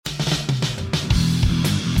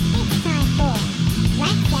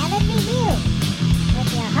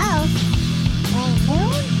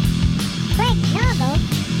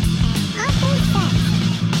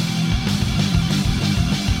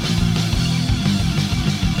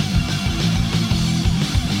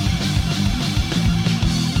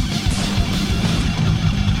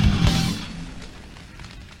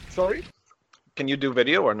can you do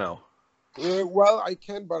video or no? Well, I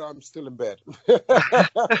can, but I'm still in bed.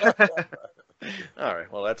 All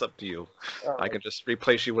right, well, that's up to you. All I right. can just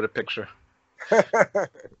replace you with a picture. All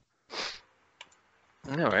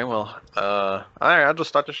right, well, all right, I'll just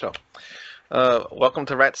start the show. Welcome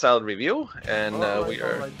to Rat Salad Review, and All right,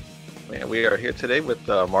 all right. we are here today with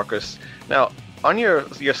Markus. Now, on your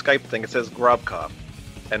Skype thing, it says Grobkopf,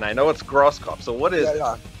 and I know it's Grosskopf. So what is Yeah, it?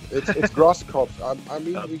 yeah. It's Grosskopf. I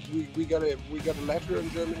mean, Oh. we got a letter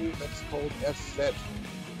in Germany that's called SZ,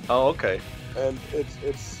 Oh, okay. and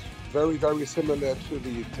it's very similar to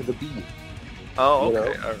the B. Oh, You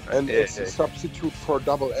okay. know, All right. and Yeah, it's yeah. a substitute for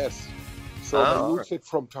double S. So Oh, I all use it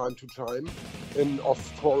from time to time,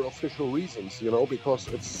 for official reasons, because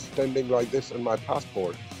it's standing like this in my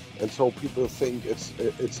passport, and so people think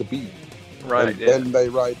it's a B. right. And Yeah. then they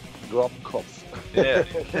write Grobkopf. Yeah.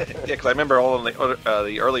 Yeah. Because I remember all of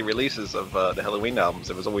the early releases of the Helloween albums.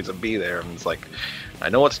 There was always a B there, and it's like, I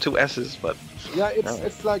know it's two S's, but Yeah, Oh.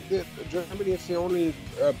 it's like Germany is the only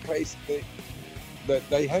place that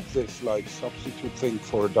they have this like substitute thing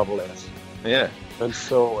for a double S, yeah, and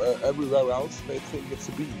so everywhere else they think it's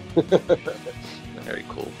a B. very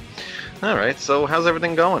cool. All right, so how's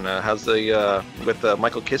everything going? How's the with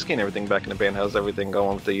Michael Kiske and everything back in the band? How's everything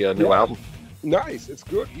going with the new Yeah. album? Nice, it's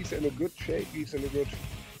good. He's in a good shape. He's in a good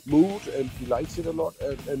mood, and he likes it a lot.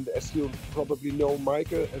 And as you probably know,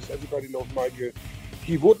 Michael, as everybody knows, Michael,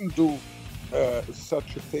 he wouldn't do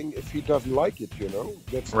such a thing if he doesn't like it.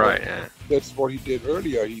 That's Right. Yeah. That's what he did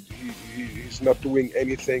earlier. He's not doing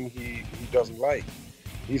anything he doesn't like.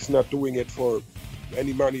 He's not doing it for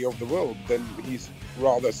any money of the world. Then he's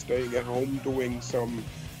rather staying at home doing some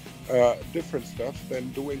different stuff than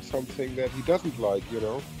doing something that he doesn't like.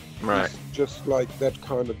 Right. He's just like that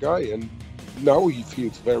kind of guy. And now he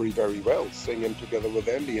feels very well singing together with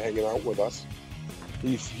Andy, hanging out with us.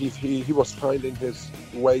 He was finding his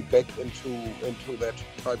way back into that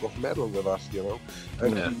type of metal with us,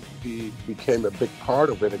 and Yeah. he became a big part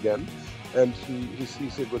of it again, and he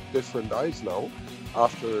sees it with different eyes now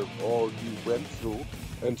after all he went through,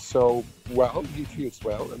 and so he feels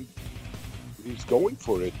well, and he's going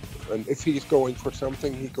for it, and if he's going for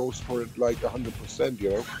something, he goes for it like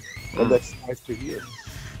 100%, and that's nice to hear.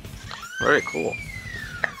 Very cool.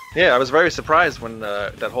 Yeah, I was very surprised when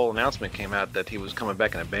that whole announcement came out that he was coming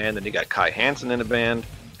back in a band, and he got Kai Hansen in a band.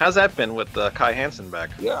 How's that been with Kai Hansen back?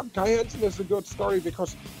 Yeah, Kai Hansen is a good story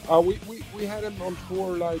because we had him on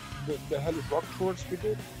tour, like the Hellish Rock tours we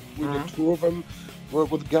did. We did two of them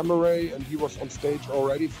with Gamma Ray, and he was on stage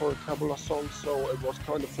already for a couple of songs, so it was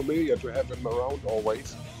kind of familiar to have him around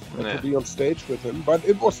always and to be on stage with him. But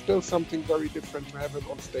it was still something very different to have him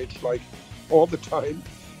on stage like all the time.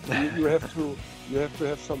 You have to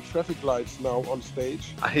have some traffic lights now on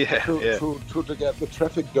stage to get the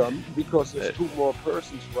traffic done, because there's two more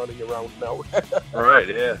persons running around now. Right,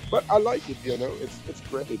 yeah. But I like it, it's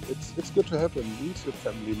great. It's good to have him. He's a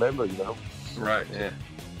family member, Right, yeah.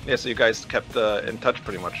 Yeah, so you guys kept in touch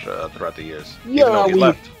pretty much throughout the years. Yeah, even though he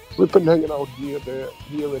left. we've been hanging out here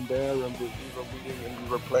and there, and we were meeting and we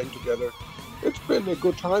were playing together. It's been a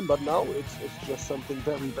good time, but now it's just something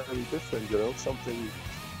very different, something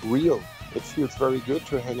real. It feels very good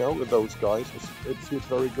to hang out with those guys. It feels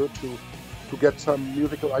very good to get some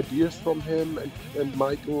musical ideas from him and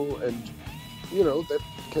Michael, and that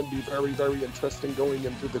can be very interesting going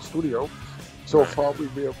into the studio. So far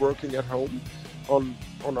we are working at home on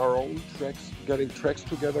our own tracks, getting tracks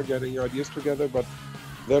together, getting ideas together, but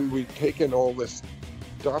then we take in all this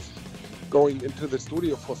stuff going into the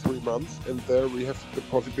studio for 3 months, and there we have the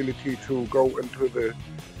possibility to go into the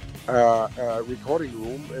recording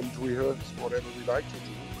room and rehearse whatever we like to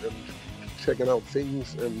do, and checking out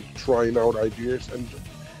things and trying out ideas, and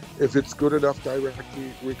if it's good enough,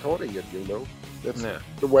 directly recording it. That's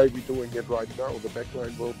the way we're doing it right now. The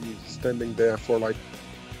backline will be standing there for like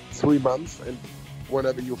 3 months, and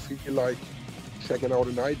whenever you feel like checking out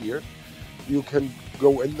an idea, you can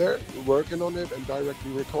go in there, working on it, and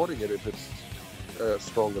directly recording it if it's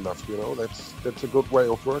strong enough. That's a good way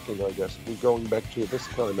of working, I guess. We're going back to this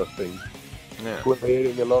kind of thing,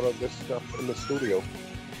 creating a lot of this stuff in the studio.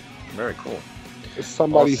 Very cool. Is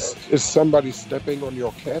somebody stepping on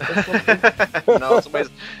your cat or something? No,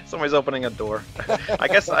 somebody's opening a door. I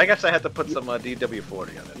guess I had to put some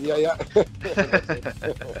DW40 on it. Yeah.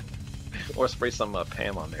 Or spray some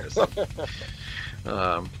Pam on there or something.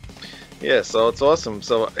 Yeah, so it's awesome.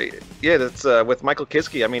 So that's with Michael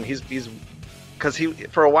Kiske. I mean, he's because he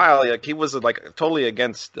for a while he was like totally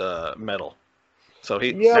against metal. So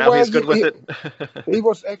Yeah, now well, he's good with it. he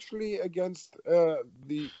was actually against the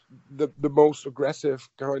most aggressive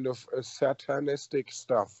kind of satanistic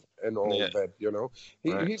stuff and all Yeah, that.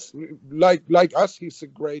 right. He's like us. He's a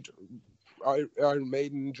great Iron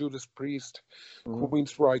Maiden, Judas Priest, Mhm.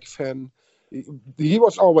 Queensryche fan. He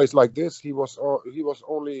was always like this. He was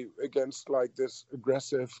only against like this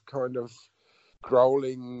aggressive kind of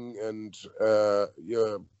growling and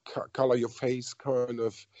yeah, color your face kind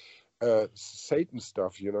of Satan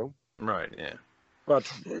stuff. Right. Yeah.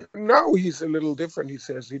 But now he's a little different. He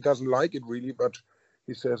says he doesn't like it really, but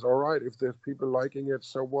he says, all right, if there's people liking it,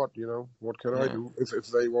 so what? What can I Yeah. do? If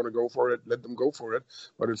they want to go for it, let them go for it.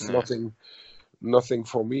 But it's Yeah. nothing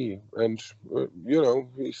for me. And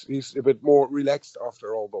he's a bit more relaxed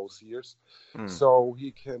after all those years, Mm. so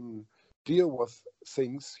he can deal with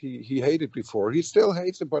things he hated before. He still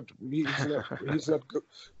hates it, but he's not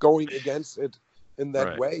going against it in that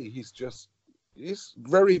Right. way. He's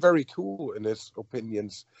very, very cool in his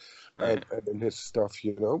opinions Yeah. and in his stuff.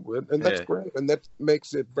 And that's Yeah. great, and that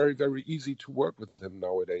makes it very, very easy to work with him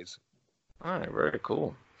nowadays. All right. Very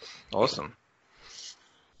cool. Awesome.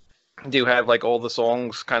 Do you have like all the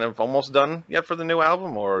songs kind of almost done yet for the new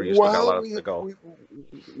album, or you still got a Well, lot we to go?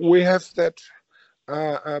 we have that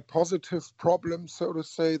a positive problem, so to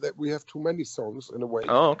say, that we have too many songs in a way,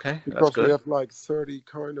 Oh, okay. That's because we good. have like 30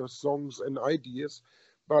 kind of songs and ideas,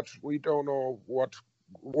 but we don't know what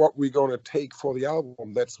we're gonna take for the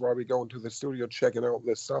album. That's why we go into the studio checking out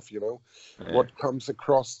this stuff. Yeah. What comes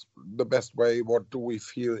across the best way, what do we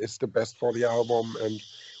feel is the best for the album, and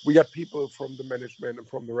we got people from the management and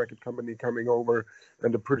from the record company coming over,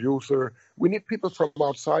 and the producer. We need people from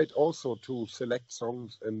outside also to select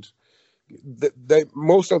songs, and they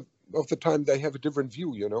most of the time they have a different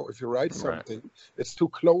view. If you write Right. something, it's too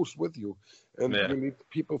close with you, and Yeah. you need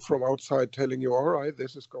people from outside telling you, all right,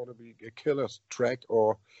 this is going to be a killer track,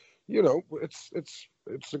 or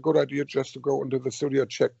it's a good idea just to go into the studio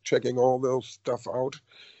checking all those stuff out.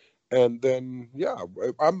 And then, yeah,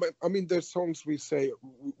 I mean, there's songs we say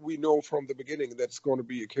we know from the beginning that's going to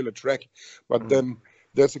be a killer track, but Mm. then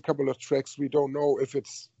there's a couple of tracks we don't know if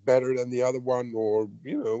it's better than the other one, or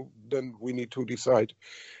then we need to decide.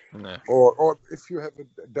 Yeah. Or if you have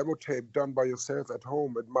a demo tape done by yourself at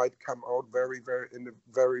home, it might come out very,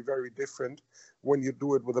 very different when you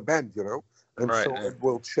do it with a band. And Right. so Yeah. it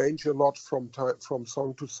will change a lot from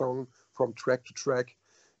song to song, from track to track,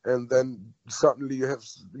 and then suddenly you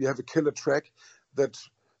have a killer track that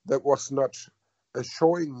was not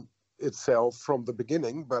showing itself from the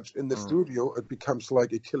beginning, but in the Mm. studio it becomes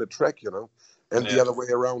like a killer track, and the Yeah. other way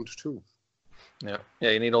around too. Yeah. Yeah.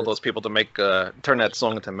 You need all those people to make turn that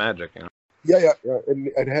song into magic. Yeah. And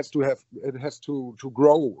it has to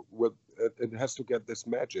grow with it. It has to get this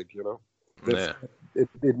magic. This Yeah.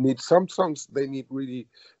 it needs some songs. They need really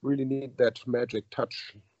need that magic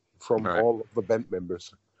touch from Right. all of the band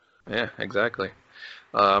members. Yeah. Exactly.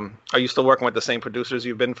 Are you still working with the same producers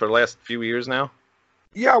you've been for the last few years now?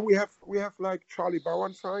 Yeah, we have like Charlie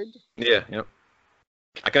Bauern signed. Yeah. Yep.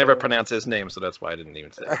 I can never pronounce his name, so that's why I didn't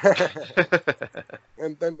even say it.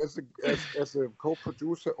 And then as a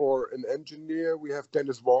co-producer or an engineer, we have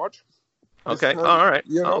Dennis Ward. Okay. Oh, all right.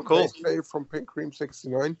 Oh, cool. Bass player from Pink Cream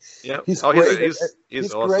 '69. Yeah. He's Oh, great. he's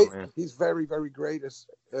Great. awesome. Yeah. He's very, very great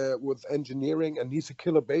with engineering, and he's a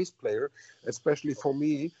killer bass player. Especially for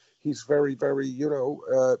me, he's very, very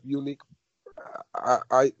unique.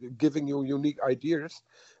 Giving you unique ideas,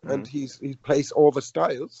 and Mm-hmm. he plays all the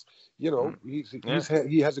styles. Yeah.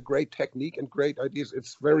 He has a great technique and great ideas.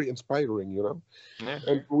 It's very inspiring. Yeah.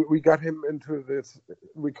 And we got him into this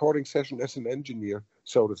recording session as an engineer,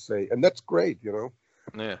 so to say, and that's great.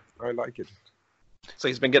 Yeah. I like it. So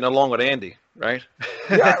he's been getting along with Andy, right?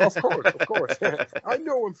 Yeah, of course. I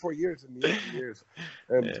know him for years and years and years,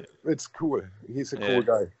 and Yeah. it's cool. He's a Yeah. cool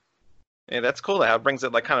guy. Yeah, that's cool. How it brings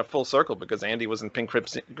it like kind of full circle because Andy was in Pink Cream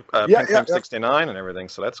Yeah. 69 and everything,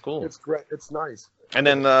 so that's cool. It's great. It's nice. And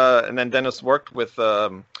then Dennis worked with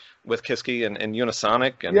Kiski and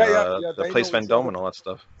Unisonic and the They Place know each Vendome other. and all that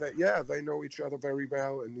stuff. They know each other very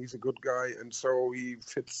well, and he's a good guy, and so he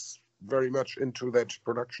fits very much into that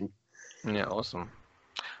production. Yeah, awesome.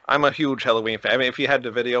 I'm a huge Helloween fan. I mean, if you had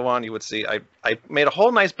the video on, you would see I made a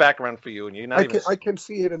whole nice background for you, and you're not I can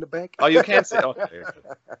see it in the back. Oh, you can't see. Okay.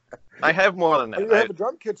 I have more than that. And you have a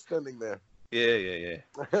drum kit standing there. Yeah.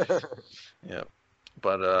 Yeah.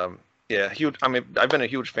 But yeah, huge. I mean, I've been a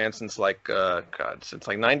huge fan since like since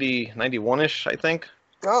like 91-ish, I think.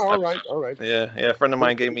 Oh, all right. Yeah. A friend of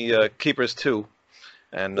mine gave me Keepers 2,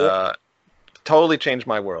 and Yeah. totally changed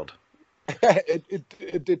my world.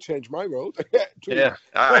 It did change my world. Too. Yeah,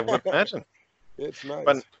 I would imagine. It's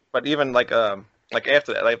nice. But even like like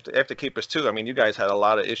after that, like after Keepers 2, I mean, you guys had a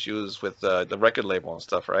lot of issues with the record label and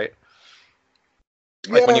stuff, right?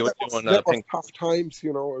 Like when Yeah, you were doing that was Pink. tough times,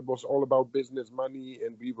 you know. It was all about business, money,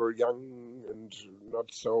 and we were young and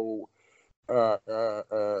not so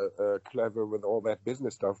clever with all that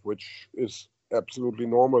business stuff, which is absolutely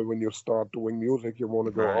normal when you start doing music. You want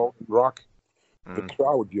to go Right. out and rock the Mm,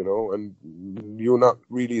 crowd, you know, and you're not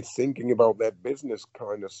really thinking about that business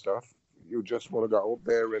kind of stuff. You just want to go out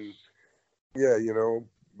there and, yeah, you know,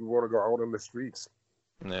 you want to go out on the streets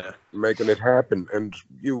yeah. making it happen. And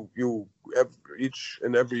each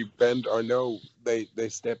and every band I know, they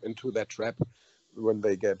step into that trap when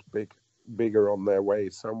they get bigger on their way.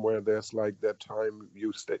 Somewhere there's like that time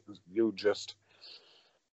you just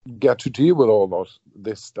get to deal with all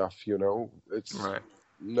this stuff, you know. It's Right.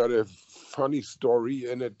 not a funny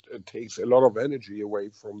story, and it takes a lot of energy away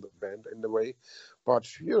from the band in a way. But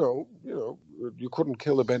you couldn't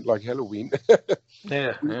kill a band like Helloween.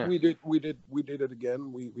 Yeah. Yeah. we did it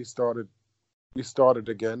again. We started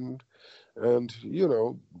again, and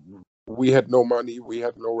we had no money, we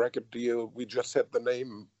had no record deal. We just had the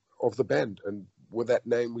name of the band, and with that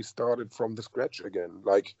name, we started from the scratch again,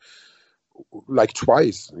 like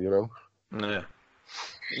twice. Yeah.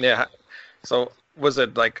 Yeah. So was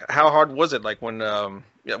it like how hard was it like when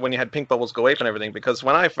yeah, when you had Pink Bubbles Go Ape and everything? Because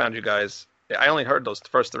when I found you guys, I only heard those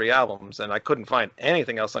first three albums and I couldn't find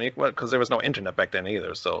anything else on you because there was no internet back then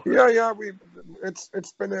either. So Yeah.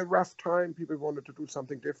 It's been a rough time. People wanted to do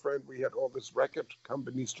something different. We had all this record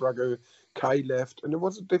company struggle. Kai left, and it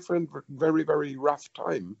was a different, very, very rough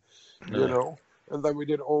time, you yeah. know. And then we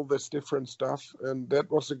did all this different stuff, and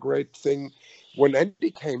that was a great thing. When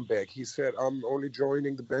Andy came back, he said, "I'm only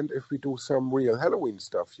joining the band if we do some real Halloween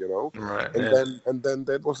stuff," you know. Right. And Yeah. then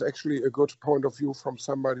that was actually a good point of view from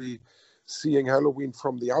somebody seeing Halloween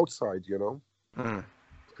from the outside, you know, Mm.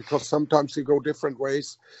 because sometimes you go different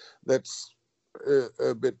ways. That's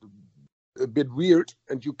a bit weird,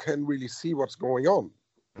 and you can really see what's going on,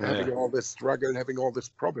 Yeah. having all this struggle, having all these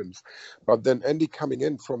problems. But then Andy coming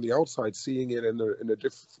in from the outside, seeing it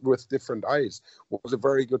with different eyes, was a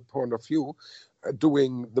very good point of view.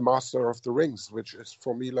 Doing the Master of the Rings, which is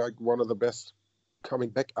for me like one of the best coming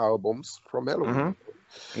back albums from Halloween.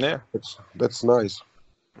 Hmm. Yeah. That's nice.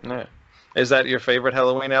 Yeah. Is that your favorite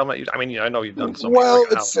Halloween album? I mean, I know you've done so many Well,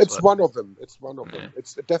 freaking it's albums, it's but one of them. It's one of yeah. them.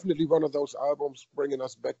 It's definitely one of those albums bringing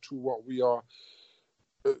us back to what we are,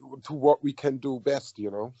 to what we can do best.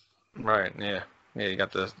 You know. Right. Yeah. Yeah. You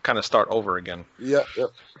got to kind of start over again. Yeah. Yeah.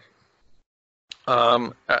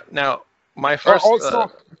 Now, my first.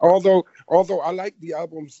 Also, although I like the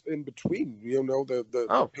albums in between, you know, the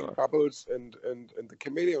Oh, Pink cool. Bubbles and the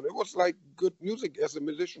Chameleon. It was like good music as a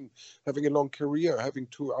musician, having a long career, having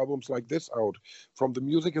two albums like this out. From the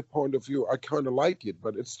musical point of view, I kind of like it,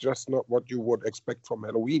 but it's just not what you would expect from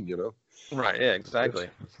Halloween, you know. Right. Yeah. It's, Exactly.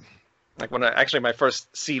 Like when actually my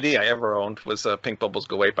first CD I ever owned was Pink Bubbles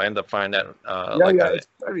Go Ape. I ended up finding that like yeah, a. it's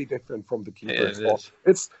very different from the It Keepers. Or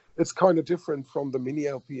is. it's kind of different from the mini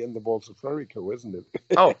LP and the Walls of Jericho, isn't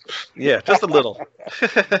Oh, yeah, just a little.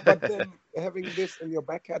 it? But then having this in your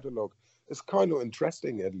back catalog is kind of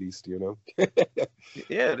interesting, at least, you know.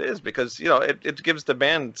 Yeah, it is because it gives the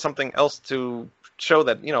band something else to show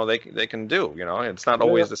that they can do. It's not Yeah.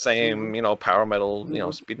 always the same power metal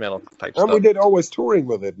Mhm. speed metal type And we stuff. did always touring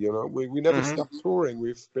with it, you know. We never Hmm. stopped touring.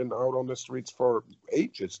 We've been out on the streets for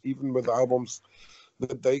ages, even with albums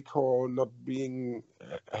that they call not being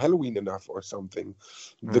Halloween enough or something.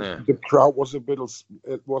 The Yeah, the crowd was a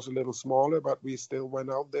little smaller, but we still went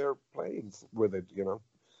out there playing with it, you know.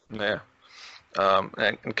 yeah.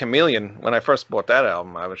 And Chameleon, when I first bought that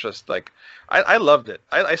album, I was just like, I loved it.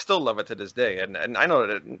 I still love it to this day. And I know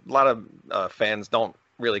that a lot of fans don't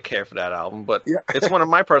really care for that album, but Yeah, it's one of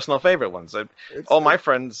my personal favorite ones. it's All my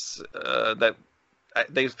friends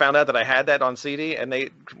they found out that I had that on CD and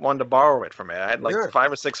they wanted to borrow it from me. I had like yeah.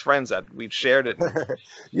 5 or 6 friends that we'd shared it.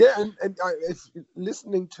 Yeah, and if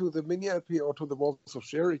listening to the mini LP or to the Walls of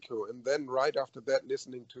Jericho, and then right after that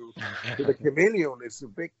listening to the Chameleon, it's a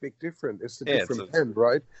big difference. It's a Yeah, different band,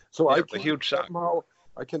 right? So yeah, it's a huge shock.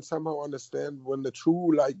 I can somehow understand when the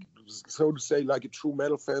true, like, so to say, like a true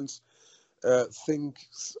metal fans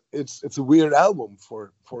thinks it's a weird album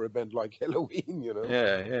for a band like Helloween, you know.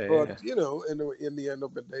 Yeah, yeah, yeah, But you know, in the end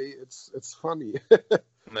of the day, it's funny.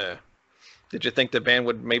 yeah. Did you think the band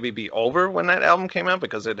would maybe be over when that album came out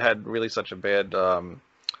because it had really such a bad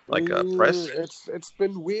press? It's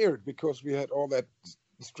been weird because we had all that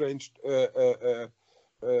strange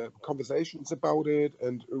conversations about it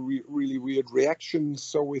and really weird reactions.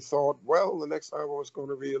 So we thought, well, the next hour was going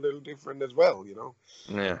to be a little different as well, you know.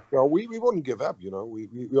 Yeah. Well, we wouldn't give up, you know. We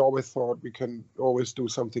always thought we can always do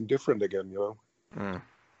something different again, you know. Mm.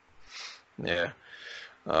 Yeah.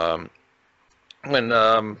 Um, when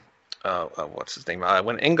what's his name?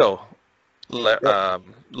 When Ingo Yeah.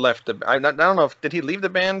 left I don't know if did he leave the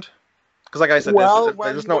band? Because like I said, Well, there's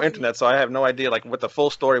he just no wasn't. internet, so I have no idea like what the full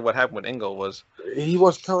story, what happened with Ingo was. He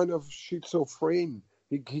was kind of schizophrene.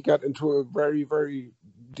 He got into a very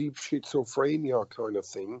deep schizophrenia kind of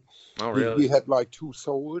thing. Oh, He really? had like two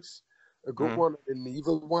souls, a good Mm, one and an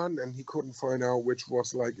evil one, and he couldn't find out which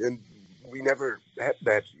was like. And we never had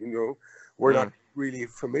that, you know. We're not mm, really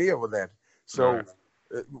familiar with that, all right. so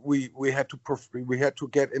we had to we had to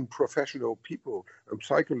get in professional people and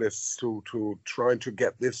psychologists to try to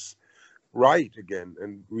get this right again.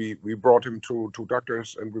 And we brought him to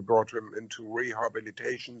doctors, and we brought him into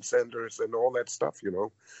rehabilitation centers and all that stuff, you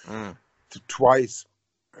know, Mm, twice.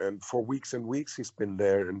 And for weeks and weeks he's been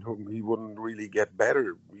there, and he wouldn't really get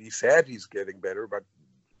better. He said he's getting better, but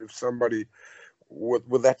if somebody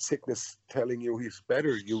with that sickness telling you he's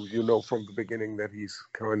better, you know from the beginning that he's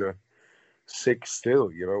kind of sick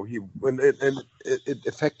still, you know. He and it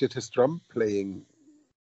affected his drum playing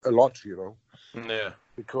a lot, you know, yeah.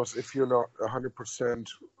 because if you're not 100%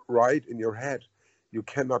 right in your head, you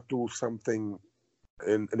cannot do something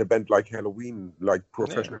in a band like Helloween, like Yeah.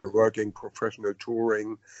 professional working, professional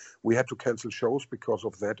touring. We had to cancel shows because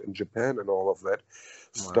of that in Japan and all of that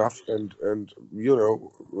Wow. stuff. And you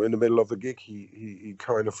know, in the middle of the gig, he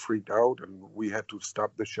kind of freaked out, and we had to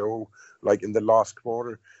stop the show, like in the last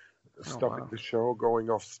quarter, Oh, stopping wow. the show, going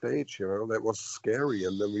off stage. You know, that was scary.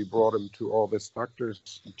 And then we brought him to all these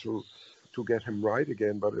doctors to get him right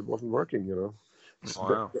again, but it wasn't working. You know,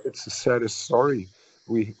 Wow. it's the saddest story.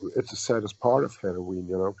 It's the saddest part of Halloween.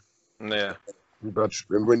 You know, Yeah. but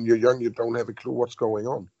when you're young, you don't have a clue what's going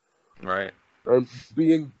on. Right. And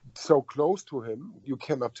being so close to him, you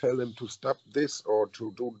cannot tell him to stop this or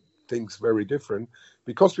to do things very different,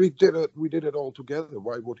 because we did it. We did it all together.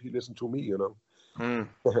 Why would he listen to me? You Mm.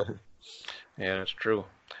 know. Yeah, that's true.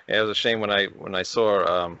 Yeah, it was a shame when I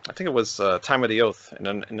saw I think it was Time of the Oath,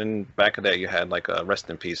 and then back of that you had like a rest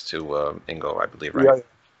in peace to Ingo, I believe, right? Yeah,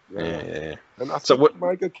 yeah. Yeah, yeah, yeah. And I So think what?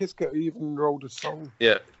 Michael Kiske even wrote a song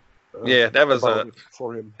Yeah, yeah. That was about a it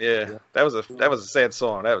for him. yeah. Yeah, That was a sad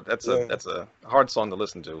song. yeah, That's a hard song to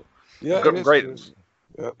listen to. yeah. It Good, is. It great, is.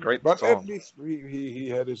 Yeah, great but at song. least he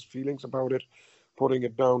had his feelings about it, putting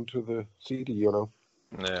it down to the CD. You know,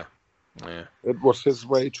 Yeah, yeah. it was his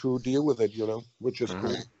way to deal with it. You know, which is Hmm.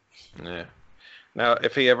 cool. Yeah. Now,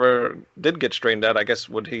 if he ever did get straightened out, I guess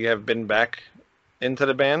would he have been back into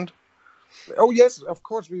the band? Oh yes, of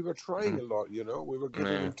course we were trying Mm. a lot. You know, we were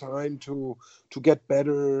giving Yeah, him time to get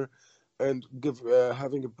better and give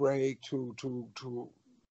having a break to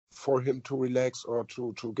for him to relax or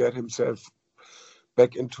to get himself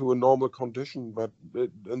back into a normal condition. But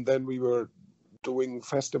and then we were doing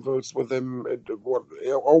festivals with him. And what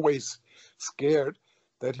always scared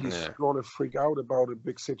that he's yeah. gonna freak out about a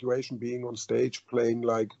big situation, being on stage playing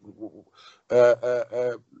like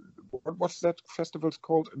what was that festival's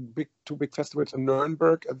called? Two big festivals in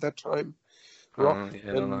Nuremberg at that time. Rock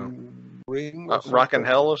Yeah, I don't know. and Ring or Rock and something.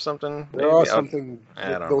 Hell or something, Yeah, maybe. something.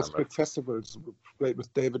 I don't Those remember. big festivals played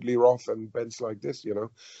with David Lee Roth and bands like this. You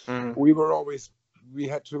know, Hmm. we were always we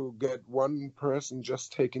had to get one person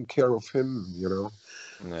just taking care of him. You know,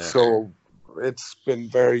 Yeah, so it's been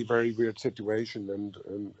very weird situation and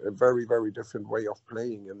a very different way of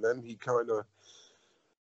playing. And then he kind of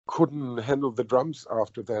couldn't handle the drums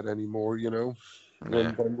after that anymore. You know,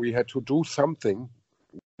 yeah, and then we had to do something,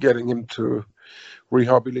 getting him to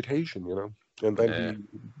rehabilitation. You know, and then yeah, he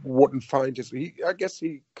wouldn't find his. I guess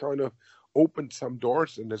he kind of opened some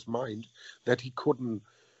doors in his mind that he couldn't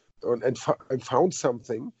and found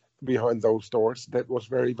something behind those doors that was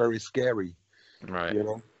very scary. right. You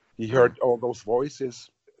know, he Mm. heard all those voices.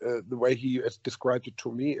 The way he described it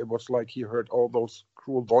to me, it was like he heard all those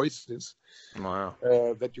cruel voices Wow.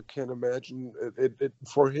 that you can imagine.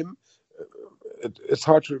 For him, it's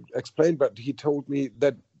hard to explain, but he told me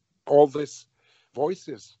that all these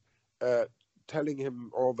voices uh, telling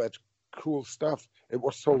him all that cruel stuff, it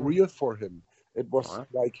was so Mhm. real for him. It was Wow.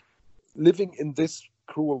 like living in this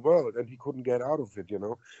cruel world, and he couldn't get out of it, you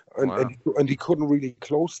know. and and Wow. he, and he couldn't really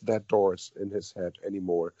close that doors in his head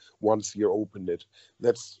anymore once you opened it.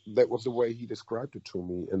 That was the way he described it to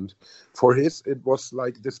me. And for his, it was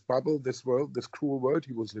like this bubble, this world, this cruel world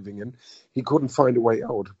he was living in. He couldn't find a way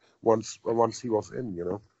out once he was in, you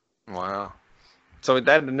know. Wow. So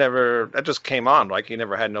that just came on. Like you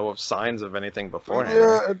never had no signs of anything beforehand,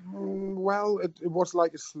 right? Yeah, well, it was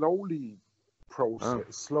like a Oh.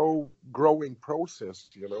 slow growing process,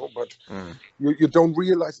 but Mm. you don't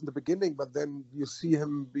realize in the beginning, but then you see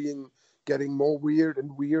him getting more weird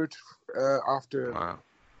and weird after Wow.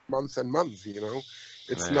 months and months,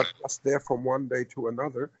 It's Yeah. not just there from one day to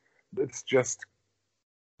another. It's just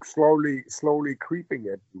slowly creeping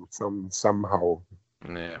at you somehow.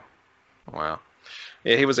 Yeah. Wow.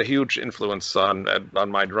 Yeah, he was a huge influence on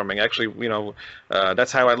my drumming. Actually,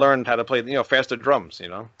 that's how I learned how to play, faster drums.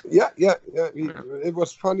 Yeah, yeah, yeah. Yeah. It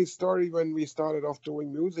was funny story when we started off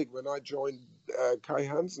doing music. When I joined Kai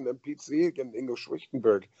Hansen and Pete Sieg and Ingo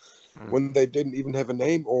Schwichtenberg, Mm. when they didn't even have a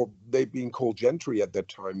name or they being called Gentry at that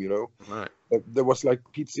time. Right. There was like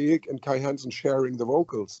Pete Sieg and Kai Hansen sharing the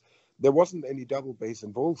vocals. There wasn't any double bass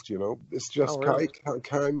involved. It's Oh, just really? Kai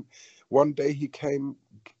came one day. He came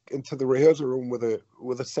into the rehearsal room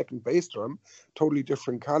with a second bass drum, totally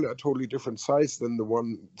different color, totally different size than the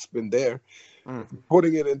one that's been there, Mm.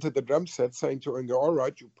 putting it into the drum set, saying to Ingo, "All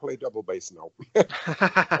right, you play double bass now."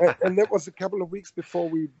 And that was a couple of weeks before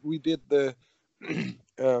we did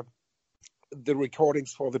uh, the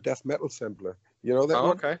recordings for the death metal sampler. You know that Oh,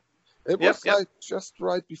 one? okay. It Yep. was Yep. like just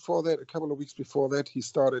right before that, a couple of weeks before that, he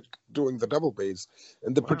started doing the double bass.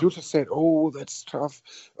 And the Wow. producer said, "Oh, that's tough.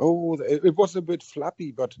 Oh, it was a bit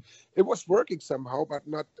flappy, but it was working somehow, but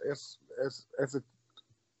not as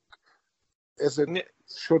it Yeah.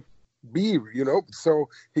 should be. So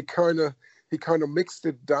he kind of mixed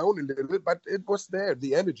it down a little bit, but it was there.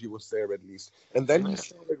 The energy was there at least. And then he Yeah.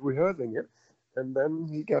 started rehearsing it, and then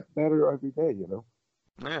he got better every day.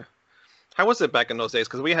 Yeah. How was it back in those days?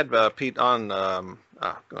 Because we had Pete on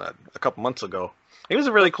a couple months ago. He was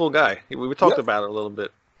a really cool guy. We Yeah, talked about it a little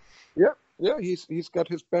bit. yeah, yeah. He's got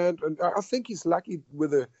his band, and I think he's lucky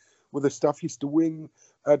with the stuff he's doing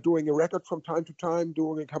a record from time to time,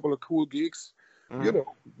 doing a couple of cool gigs. You Hmm.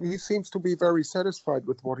 know, he seems to be very satisfied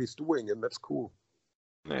with what he's doing, and that's cool.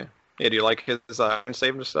 Yeah. Yeah. Do you like his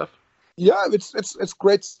saving stuff? Yeah, it's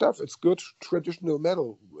great stuff. It's good traditional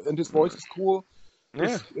metal, and his voice Mm. is cool.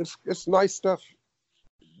 Yeah. It's nice stuff.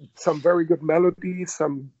 Some very good melodies,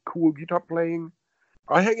 some cool guitar playing.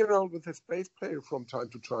 I hang around with his bass player from time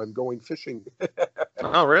to time, going fishing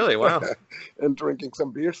Oh, really? Wow. and drinking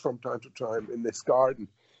some beers from time to time in this garden.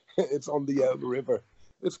 It's on the Elbe River.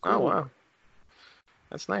 It's Oh, cool. wow.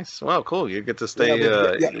 That's nice. Wow, cool. You get to Yeah,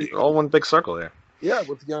 stay all one big circle there.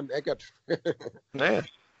 with Jan Eggert. Yeah.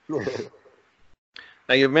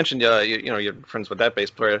 Now you mentioned you're friends with that bass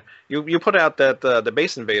player. You put out that the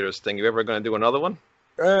Bass Invaders thing. You ever going to do another one?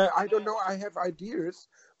 I don't know. I have ideas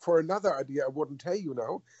for another idea. I wouldn't tell you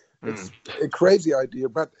now. Mm. It's a crazy idea,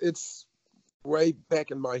 but it's way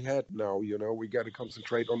back in my head now. We got to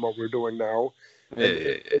concentrate on what we're doing now, Yeah, and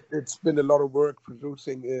yeah, yeah. it's been a lot of work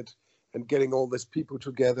producing it and getting all these people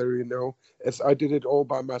together. As I did it all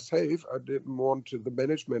by myself, I didn't want the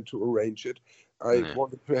management to arrange it. I Yeah.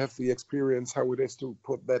 wanted to have the experience how it is to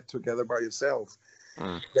put that together by yourself,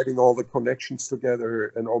 Mm. getting all the connections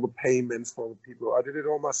together and all the payments for the people. I did it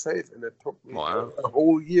all myself, and it took me Wow. a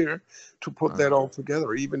whole year to put that Wow. all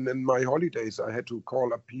together. Even in my holidays, I had to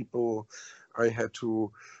call up people, I had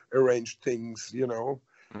to arrange things.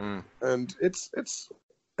 Mm. And it's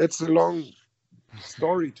a long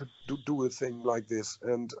story to do a thing like this,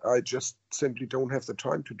 and I just simply don't have the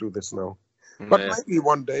time to do this now. But Yeah. maybe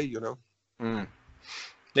one day. Mm.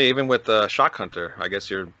 Yeah, even with Shock Hunter, I guess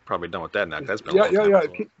you're probably done with that now. 'Cause that's been a Yeah, long yeah, time yeah.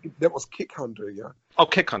 ago. That was Kick Hunter, yeah. Oh,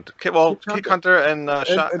 Kick Hunter. Well, Kick Kick Hunter Hunter and and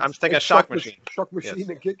Shock. and, I'm thinking and Shock Machine. Shock Yes. Machine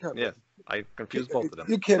and Kick Hunter. Yes. I confused both of them.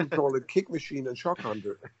 You can call it Kick Machine and Shock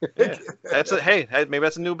Hunter. Yeah. That's it. Hey, maybe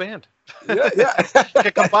that's a new band. Yeah, yeah.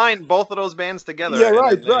 Could combine both of those bands together, Yeah, and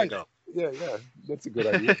right, then there you right. go. Yeah, yeah. That's a good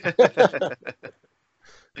idea.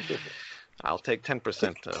 I'll take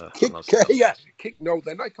 10% Kick, on those sales. yeah, Kick. No,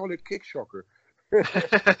 then I call it Kick Shocker,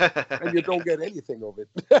 and you don't get anything of it.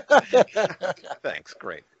 Thanks,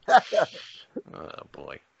 great. Oh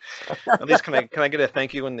boy. At least can I get a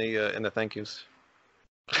thank you in the thank yous?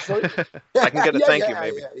 Sorry? I can get a Yeah, thank yeah,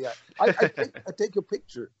 you maybe. yeah. I take your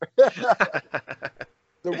picture,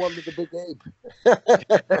 the one with the big ape.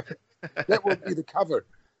 That will be the cover.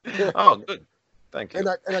 Oh, good. Thank you.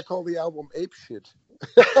 And I call the album Ape Shit.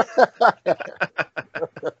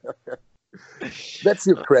 That's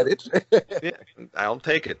your credit. Yeah, I'll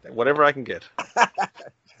take it. Whatever I can get.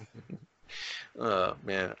 Oh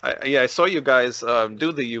man, I saw you guys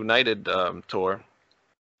do the United tour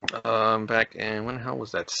back in when the hell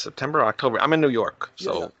was that? September, October. I'm in New York,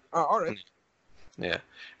 Yeah, yeah. so All right. yeah,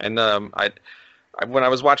 and when I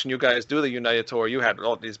was watching you guys do the United tour, you had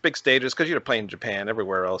all these big stages because you're playing Japan,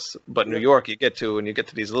 everywhere else, but New Yeah, York you get to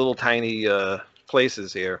these little tiny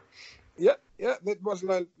places here. yeah. That was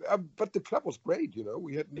like, but the club was great. You know,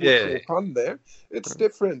 we had Yeah, mutual fun there. It's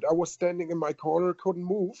different. I was standing in my corner, couldn't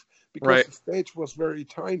move because right. the stage was very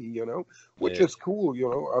tiny. You know, which Yeah, is cool. You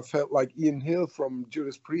know, I felt like Ian Hill from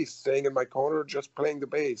Judas Priest, staying in my corner, just playing the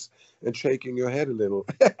bass and shaking your head a little.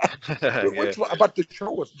 yeah, But the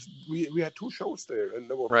show was we had two shows there, and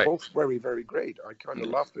they were right. both very very great. I kind of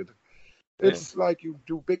Yeah, loved it. yeah, It's like you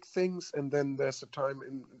do big things, and then there's a time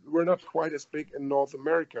in we're not quite as big in North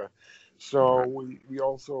America, so right. we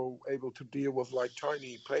also able to deal with like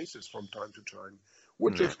tiny places from time to time,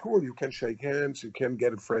 which Yeah, is cool. You can shake hands, you can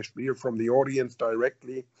get a fresh beer from the audience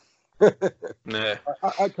directly. yeah,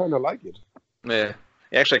 I kind of like it. yeah.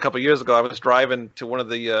 Actually, a couple of years ago, I was driving to one of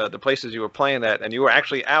the places you were playing at, and you were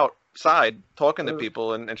actually outside talking to Uh,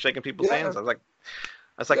 people and shaking people's yeah, hands. I was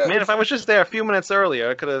like, yeah, man, if I was just there a few minutes earlier,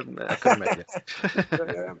 I could have met you.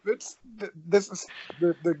 this is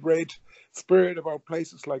the great spirit about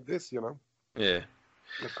places like this. You know, Yeah,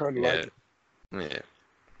 I kind of like yeah, it. yeah.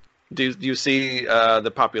 Do you see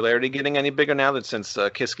the popularity getting any bigger now that since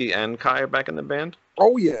Kiski and Kai are back in the band?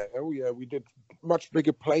 Oh yeah, oh yeah. We did much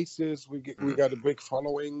bigger places. We Mm, got a big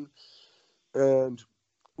following, and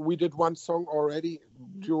we did one song already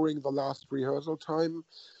during the last rehearsal time,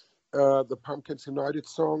 the Pumpkins United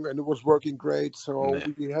song, and it was working great. So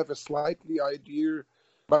yeah, we have a slightly idea,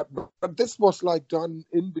 but this was like done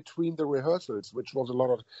in between the rehearsals, which was a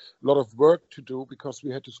lot of work to do because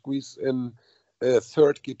we had to squeeze in a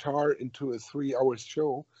third guitar into a 3 hour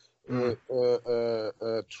show. mm,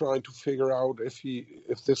 Trying to figure out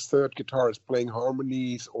if this third guitar is playing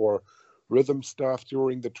harmonies or rhythm stuff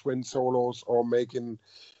during the twin solos or making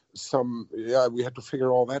some, yeah, we had to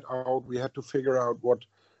figure all that out. We had to figure out what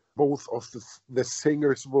both of the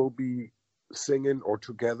singers will be singing or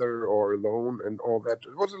together or alone and all that.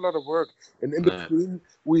 It was a lot of work, and in yeah, between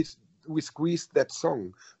we squeezed that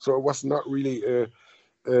song, so it was not really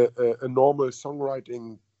a normal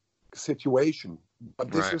songwriting situation.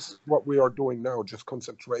 But this right, is what we are doing now, just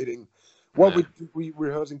concentrating. Well, yeah, we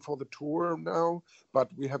rehearsing for the tour now, but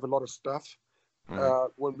we have a lot of stuff. mm,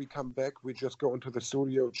 When we come back, we just go into the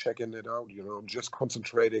studio, checking it out. You know, just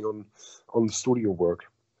concentrating on the studio work.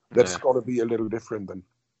 That's yeah, going to be a little different then.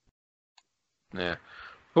 yeah.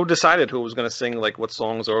 Who decided who was going to sing like what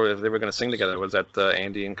songs or if they were going to sing together? Was that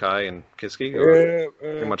Andy and Kai and Kiski or Uh,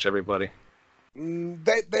 pretty uh, much everybody?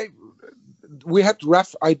 they we had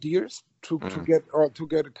rough ideas Mm, to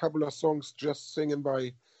get a couple of songs just singing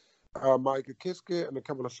by Michael Kiske and a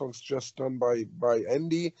couple of songs just done by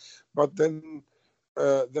Andy, but then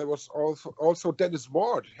there was also Dennis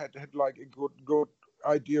Ward had like a good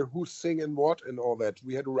idea who's singing what and all that.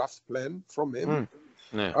 We had a rough plan from him. mm,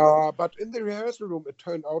 yeah, But in the rehearsal room, it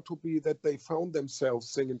turned out to be that they found themselves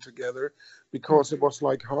singing together because it was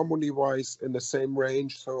like harmony-wise in the same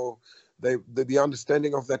range. So the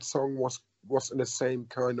understanding of that song was in the same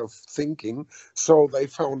kind of thinking. So they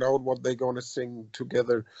found out what they're gonna sing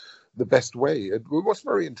together the best way. It was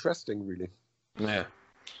very interesting, really. yeah.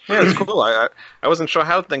 Yeah, it's cool. I wasn't sure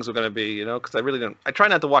how things were going to be, because I really didn't. I try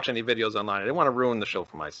not to watch any videos online. I didn't want to ruin the show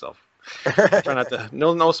for myself. I try not to.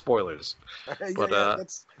 No spoilers. Yeah, But yeah,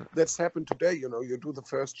 that's happened today. You know, you do the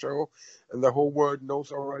first show, and the whole world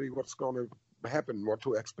knows already what's going to happen, what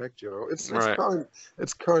to expect. You know, right,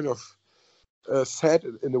 it's kind of sad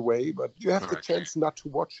in a way, but you have the right. chance not to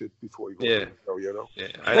watch it before you go to Yeah, the show. You know.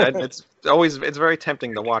 yeah. It's very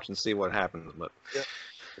tempting to watch and see what happens. But Yeah.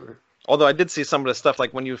 although I did see some of the stuff,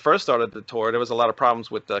 like when you first started the tour, there was a lot of problems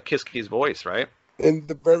with Kiski's voice, right? In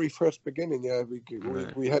the very first beginning, yeah, we,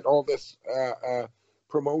 Right. we had all this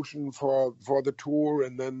promotion for the tour,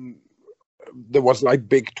 and then there was like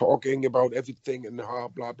big talking about everything and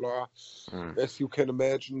blah blah, Mm. as you can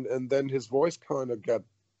imagine. And then his voice kind of got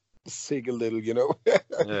sick a little, you know,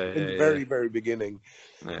 Yeah, in yeah, the yeah, very beginning.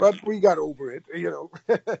 yeah, But we got over it, you know.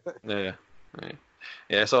 yeah, yeah.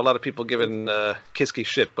 Yeah, so a lot of people giving Kiski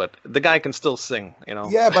shit, but the guy can still sing.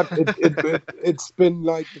 Yeah, but it's been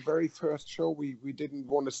like the very first show. We didn't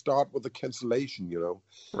want to start with a cancellation, you know,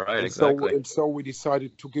 Right, and exactly. so we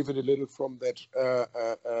decided to give it a little from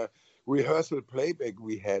that rehearsal playback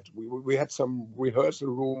we had. We had some rehearsal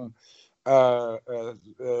room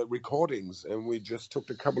recordings, and we just took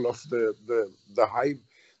a couple of the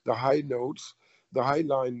high notes, the high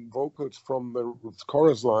line vocals from the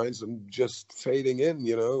chorus lines, and just fading in,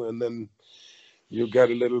 you know, and then you get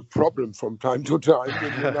a little problem from time to time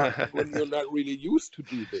when you're not really used to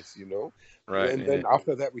do this, you know. Right, And yeah. then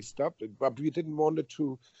after that we stopped it, but we didn't want it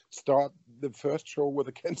to start the first show with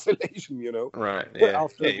a cancellation, Right. Yeah.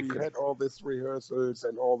 after Yeah. You we could. had all these rehearsals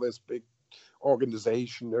and all this big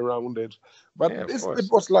organization around it. But Yeah. Of it course.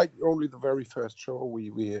 was like only the very first show.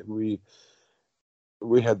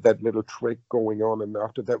 We had that little trick going on, and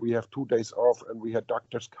after that we have 2 days off, and we had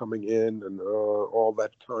doctors coming in and all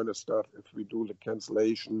that kind of stuff. If we do the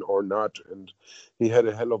cancellation or not, and he had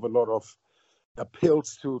a hell of a lot of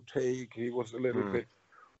pills to take. He was a little Mm. bit.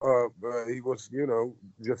 He was,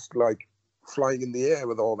 just like flying in the air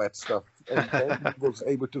with all that stuff, and then he was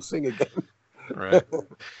able to sing again. Right.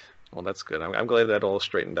 Well, that's good. I'm glad that all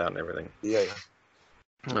straightened out and everything. Yeah,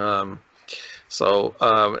 yeah. Um. So,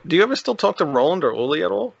 do you ever still talk to Roland or Uli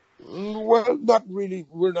at all? Well, not really.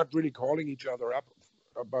 We're not really calling each other up,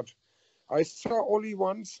 but I saw Ollie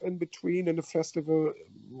once in between in a festival,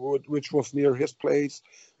 which was near his place,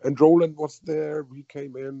 and Roland was there. He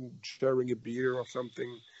came in sharing a beer or something,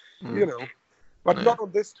 you Mm. know. But Yeah. not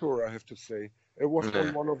on this tour, I have to say. It was on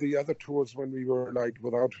Yeah. one of the other tours when we were like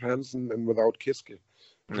without Hansen and without Kiske.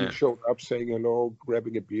 He Yeah. showed up saying hello,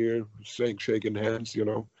 grabbing a beer, saying shaking hands.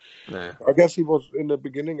 Yeah. I guess he was in the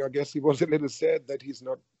beginning. I guess he was a little sad that he's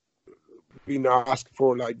not been asked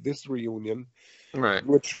for like this reunion, Right.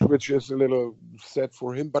 which is a little sad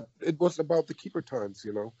for him. But it was about the keeper times.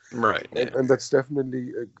 Right. Yeah. And that's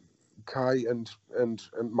definitely Kai and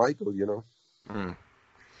Michael. Mm.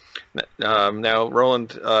 Now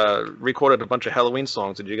Roland recorded a bunch of Helloween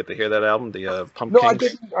songs. Did you get to hear that album, the No, I Pumpkins?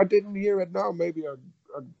 didn't. I didn't hear it now. Maybe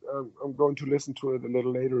I'm going to listen to it a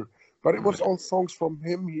little later. But it was all songs from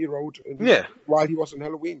him he wrote Yeah. while he was in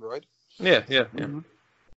Helloween, right? Yeah. Yeah. Yeah. Mhm.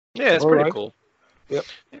 Yeah. It's All pretty right. cool. Yep.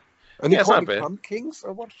 And he Yeah, it's called not it bad. Pumpkins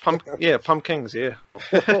or what? Yeah, Pumpkins. Yeah.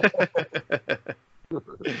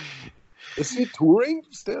 Is he touring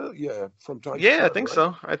still? Yeah, from time to Yeah, I time, think right?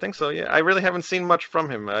 so. I think so. Yeah, I really haven't seen much from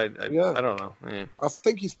him. Yeah, I don't know. Yeah. I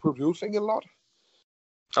think he's producing a lot.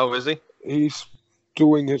 Oh, is he? He's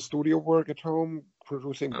doing his studio work at home,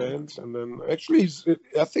 producing Oh. bands, and then actually,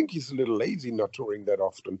 I think he's a little lazy not touring that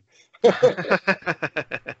often.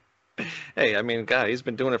 Hey, I mean, God, he's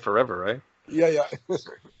been doing it forever, right? Yeah, yeah.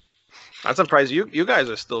 I'm surprised you guys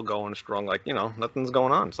are still going strong. Like, nothing's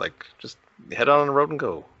going on. It's like just head out on the road and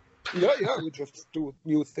go. Yeah, yeah, we just do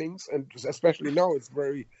new things, and especially now, it's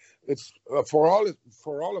for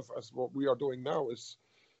all of us. What we are doing now is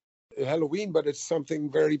Halloween, but it's something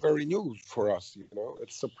very, very new for us. It's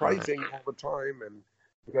Right. surprising all the time, and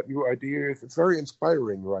we got new ideas. It's very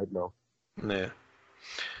inspiring right now. Yeah.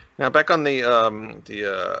 Now back on the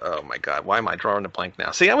oh my God, why am I drawing a blank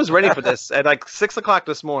now? See, I was ready for this at like 6 o'clock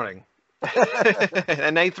this morning,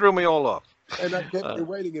 and they threw me all off. And I kept you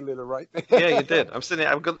waiting a little, right? Yeah, you did. I'm sitting.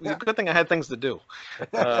 Good thing I had things to do.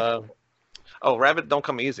 Oh, Rabbit, don't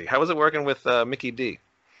come easy. How was it working with Mickey D?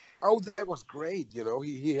 Oh, that was great.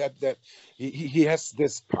 He had that. He has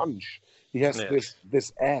this punch. He has Yeah.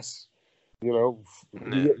 this ass. Yeah.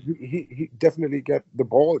 He definitely get the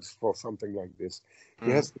balls for something like this. He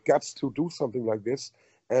Mm. has the guts to do something like this,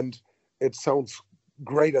 and it sounds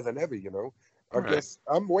greater than ever. I Right. guess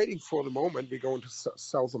I'm waiting for the moment we're going to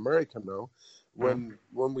South America now, when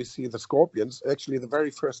we see the Scorpions. Actually, the very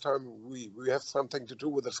first time we have something to do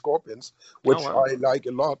with the Scorpions, which wow. I like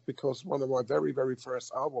a lot, because one of my very, very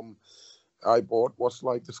first album I bought was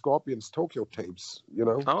like the Scorpions Tokyo tapes.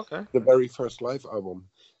 Oh, okay. The very first live album,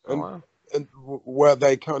 Oh, wow. and where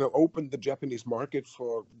they kind of opened the Japanese market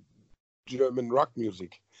for German rock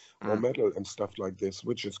music or Mm. metal and stuff like this,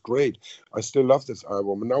 which is great. I still love this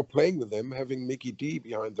album. And now playing with them, having Mickey D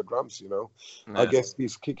behind the drums, I Yeah. guess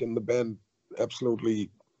he's kicking the band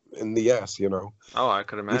absolutely in the ass. Oh, I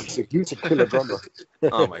could imagine. He's a killer drummer.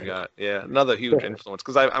 Oh my God. Yeah, another huge influence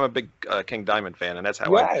because I'm a big King Diamond fan, and that's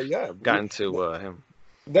how I Yeah. got into him.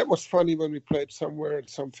 That was funny when we played somewhere at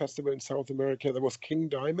some festival in South America. There was King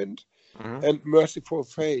Diamond Hmm. and Merciful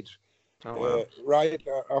Fate. Oh wow. Right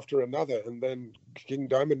after another, and then King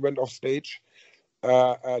Diamond went off stage,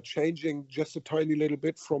 changing just a tiny little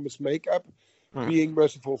bit from his makeup, Hmm. being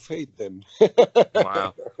Merciful Fate then.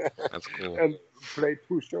 Wow, that's cool. And played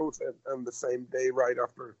 2 shows on the same day right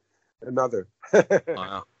after another,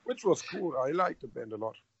 Wow. which was cool. I liked the band a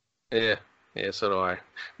lot. Yeah. Yeah, so do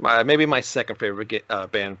I. Maybe my second favorite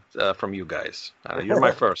band from you guys. You're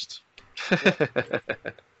my first.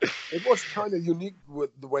 It was kind of unique with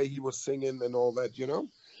the way he was singing and all that.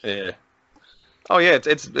 Yeah. Oh yeah,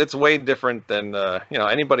 it's way different than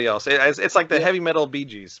anybody else. It's like the Yeah. heavy metal Bee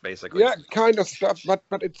Gees basically. Yeah, kind of stuff, but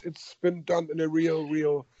it's been done in a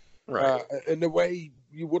real Right. in a way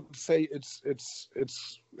you wouldn't say it's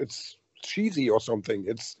cheesy or something.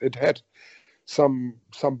 It had some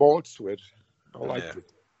balls to it. I liked Yeah.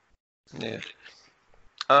 it. Yeah.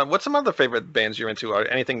 What's some other favorite bands you're into? Are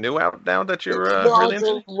anything new out now that you're No, I really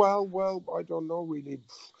into? don't. Well, I don't know really.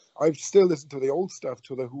 I still listen to the old stuff,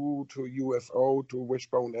 to the Who, to UFO, to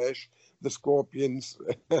Wishbone Ash, the Scorpions,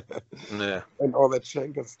 Yeah, and all that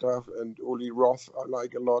Schenker stuff, and Uli Roth. I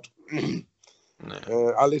like a lot. yeah.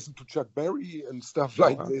 I listen to Chuck Berry and stuff Oh,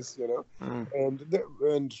 like wow. this, you know, Mm,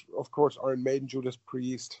 and of course Iron Maiden, Judas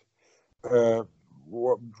Priest, uh,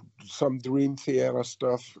 what, some Dream Theater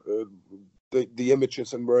stuff. The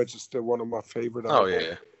Images and Words is still one of my favorite oh albums.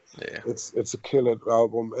 yeah, yeah, It's a killer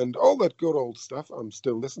album, and all that good old stuff I'm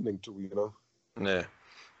still listening to, you know. yeah.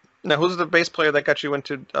 Now, who's the bass player that got you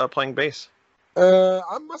into playing bass?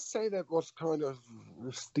 I must say that was kind of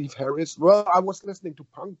Steve Harris. Well, I was listening to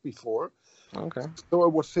punk before, Okay. so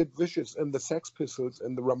it was Sid Vicious and the Sex Pistols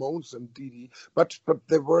and the Ramones and Dee Dee, but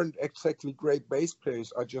they weren't exactly great bass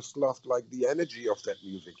players. I just loved like the energy of that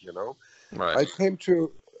music, you know. Right. I came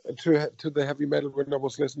to the heavy metal when I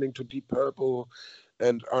was listening to Deep Purple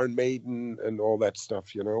and Iron Maiden and all that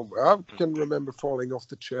stuff, you know. I can remember falling off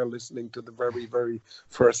the chair listening to the very, very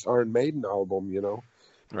first Iron Maiden album, you know,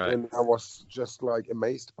 Right. and I was just like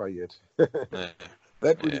amazed by it. Yeah.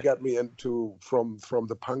 That really Yeah. got me into from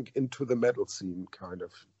the punk into the metal scene, kind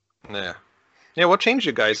of. Yeah. Yeah. What changed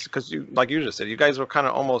you guys? Because you, like you just said, you guys were kind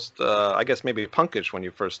of almost, I guess, maybe punkish when you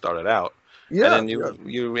first started out, and Yeah, then yeah,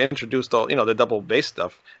 you introduced all, the double bass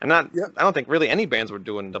stuff, and not. yeah. I don't think really any bands were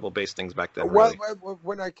doing double bass things back then, Well, really.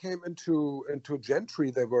 when I came into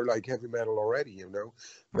Gentry, they were like heavy metal already, you know.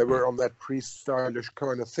 They Hmm. were on that pre-stylish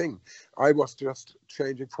kind of thing. I was just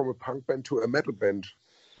changing from a punk band to a metal band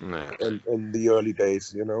Yeah. in the early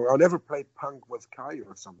days, you know. I never played punk with Kai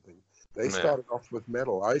or something. They Yeah. started off with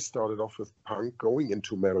metal. I started off with punk going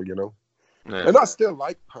into metal, you know. Yeah. And I still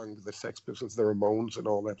like punk, the Sex Pistols, the Ramones, and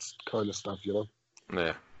all that kind of stuff, you know.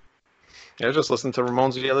 Yeah. Yeah. I was just listening to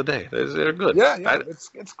Ramones the other day. They're good. Yeah, yeah,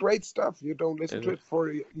 it's great stuff. You don't listen to Yeah. it for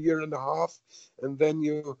a year and a half, and then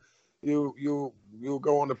you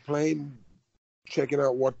go on a plane checking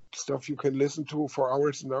out what stuff you can listen to for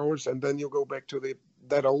hours and hours, and then you go back to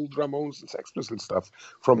that old Ramones and Sex Pistols stuff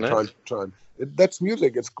from time Nice. to time. That's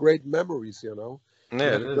music. It's great memories, you know. You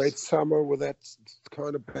Yeah, had it a great is. summer with that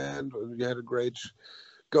kind of band, and you had a great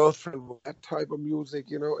girlfriend with that type of music.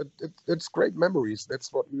 You know, it's great memories.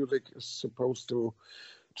 That's what music is supposed to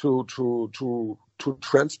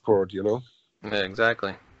transport, you know. Yeah,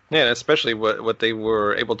 exactly. Yeah, especially what they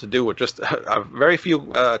were able to do with just a very few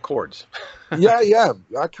chords. Yeah, yeah,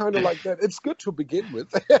 I kind of like that. It's good to begin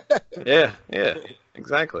with. Yeah, yeah,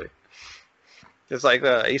 exactly. It's like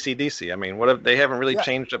AC/DC. I mean, what if they haven't really Yeah,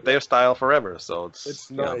 changed up yeah, their style forever? So it's,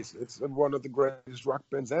 it's nice. It's one of the greatest rock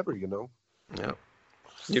bands ever, you know. yeah.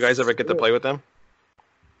 You guys ever get to Yeah. play with them?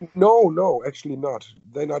 No, no, actually not.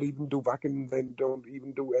 They not even do Wacken. They don't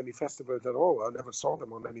even do any festivals at all. I never saw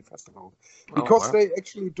them on any festival Oh, because wow. they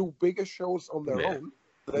actually do bigger shows on their Yeah, own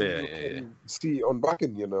than yeah, you yeah, can see on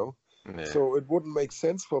Wacken, you know. yeah. So it wouldn't make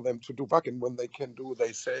sense for them to do Wacken when they can do,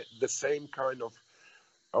 they say, the same kind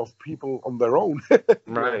of people on their own. You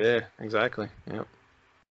Right, know. yeah, exactly. Yeah,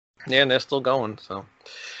 yeah, and they're still going, so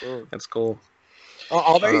Uh, that's cool.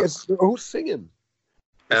 are they? Uh, Who's singing?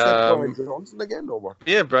 Is that Brian um, Johnson again or what?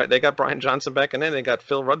 yeah, they got Brian Johnson back, and then they got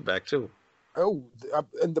Phil Rudd back too. Oh,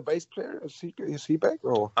 and the bass player, is he back?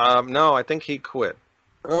 Or No, I think he quit.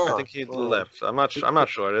 I ah, think he all right. left. I'm not. He, I'm not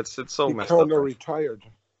sure. It's so he messed up kind of there. retired.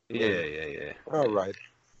 Yeah, yeah, yeah, All yeah. right.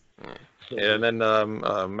 Yeah. Yeah, and then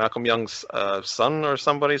Malcolm Young's son or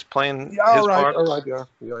somebody's playing Yeah, all his right, part, all right, yeah,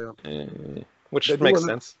 yeah, yeah. They which makes doing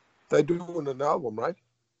sense. they doing an album, right?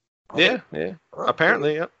 Are they? Yeah, yeah. Okay,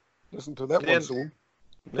 Apparently, yeah, listen to that yeah, one soon.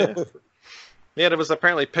 yeah, yeah. There was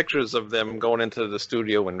apparently pictures of them going into the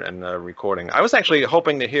studio and recording. I was actually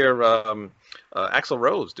hoping to hear Axl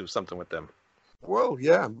Rose do something with them. Well,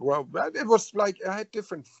 yeah. Well, it was like I had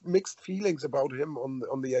different mixed feelings about him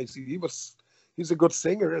on the AC. He's a good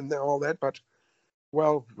singer and all that, but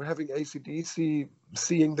well, having ACDC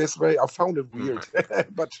seeing this way, I found it weird. Right.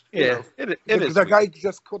 But you Yeah, know, it is the guy weird.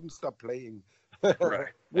 just couldn't stop playing, Right.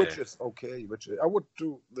 which Yeah. is okay. Which I would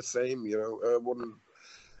do the same. You know, wouldn't.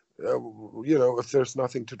 You know, if there's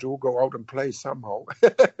nothing to do, go out and play somehow.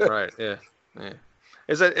 Right. Yeah. Yeah.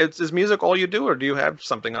 Is music all you do, or do you have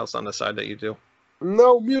something else on the side that you do?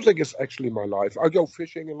 No, music is actually my life. I go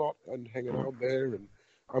fishing a lot and hanging Mm. out there, and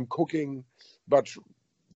I'm cooking, but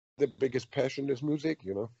the biggest passion is music,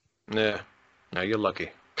 you know. Yeah. No, you're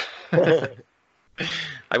lucky.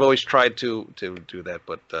 I've always tried to do that,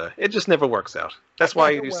 but it just never works out. That's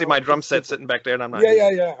why you see Well, my drum it's set different. sitting back there, and I'm not Yeah, using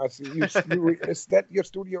yeah, it. yeah. I see. Is that your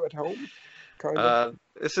studio at home? Kind of.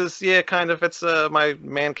 This is, yeah, kind of. It's my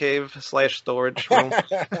man cave / storage room.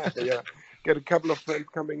 Yeah. get a couple of friends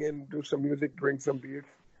coming in, do some music, drink some beers.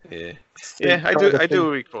 Yeah, Same yeah. I kind do. of I thing. do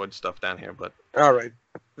record stuff down here, but All right.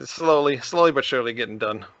 it's slowly but surely getting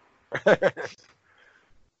done.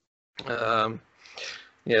 Um,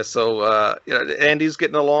 yeah. So, Andy's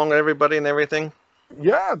getting along with everybody and everything.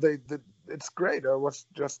 Yeah, it's great. I was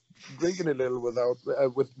just drinking a little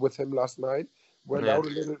with him last night. Went Yeah. out a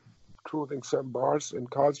little, cruising some bars in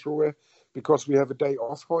Karlsruhe because we have a day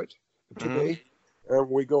off Hmm. today, and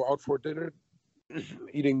we go out for dinner,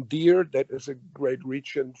 eating deer. That is a great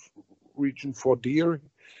region for deer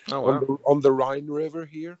Oh on wow. the Rhine River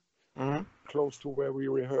here, Hmm. close to where we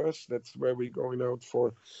rehearse. That's where we're going out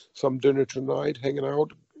for some dinner tonight, hanging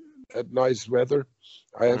out at nice weather.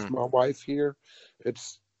 I have Hmm. my wife here.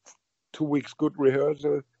 It's 2 weeks good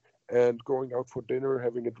rehearsal and going out for dinner,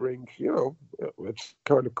 having a drink. It's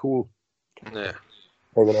kind of cool Yeah.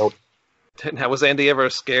 hanging out. Now, was Andy ever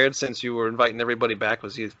scared since you were inviting everybody back?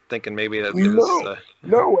 Was he thinking maybe that it was? No,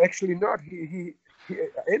 no, actually not. He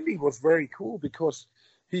Andy was very cool because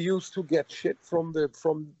he used to get shit from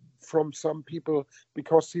some people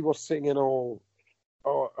because he was singing all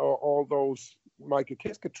those Michael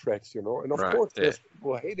Kiske tracks, and of Right. course Yeah. there's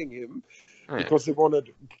people hating him Yeah. because they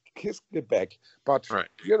wanted Kiske back, but Right.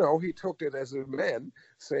 he took it as a man,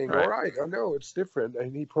 saying, "All Right. right, I know it's different,"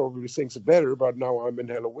 and he probably sings it better. But now I'm in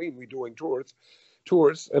Helloween, we're doing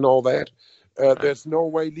tours and all that. Right. There's no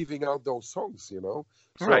way leaving out those songs, Right.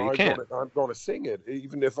 So You can't. I'm gonna sing it,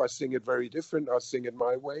 even if I sing it very different. I sing it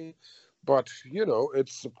my way, but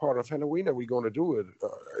it's a part of Halloween, and we're gonna do it,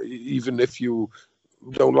 even if you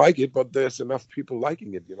don't like it. But there's enough people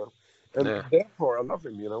liking it, and Yeah. therefore I love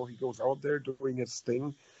him. He goes out there doing his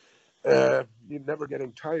thing. You're never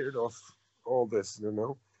getting tired of all this.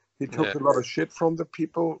 He took Yeah. a lot of shit from the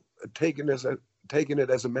people, taking it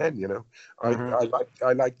as a man. I Hmm.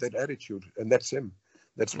 I like that attitude, and that's him.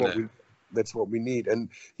 That's what Yeah. we need. And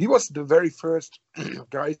he was the very first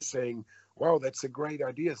guy saying, "Wow, that's a great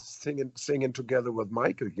idea, singing together with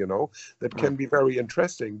Michael. That Mm. can be very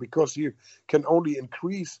interesting because you can only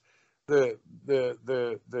increase the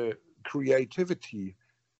creativity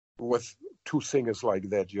with two singers like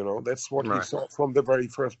that. That's what he Right. saw from the very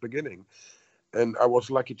first beginning, and I was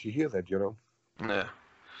lucky to hear that. Yeah.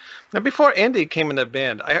 Now, before Andy came in the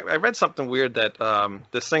band, I read something weird that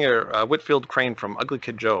the singer Whitfield Crane from Ugly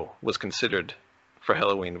Kid Joe was considered for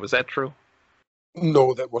Halloween. Was that true?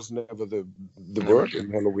 No, that was never the Never. word in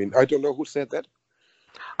Halloween. I don't know who said that.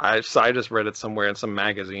 I just read it somewhere in some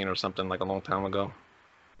magazine or something like a long time ago.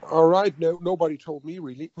 All right, no, nobody told me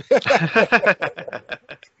really.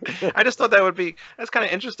 I just thought that's kind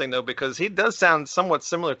of interesting though because he does sound somewhat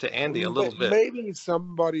similar to Andy a little bit. Maybe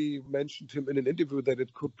somebody mentioned him in an interview that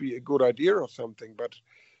it could be a good idea or something, but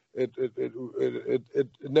it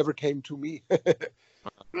never came to me.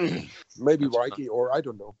 Maybe That's fun. Mikey, or I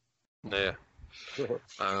don't know. Yeah.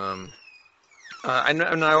 Um,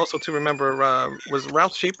 and I also too remember was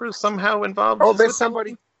Ralph Sheepers somehow involved Oh, with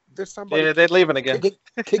Halloween? there's somebody Yeah, they're leaving again.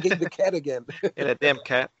 kicking the cat again. Yeah, that damn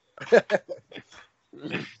cat.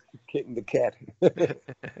 Kicking the cat.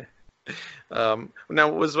 Now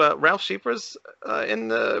was Ralph Sheepers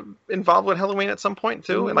involved with Halloween at some point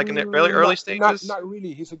too, and like in the early stages? Not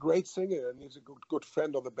really. He's a great singer and he's a good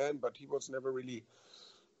friend of the band, but he was never really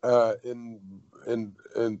in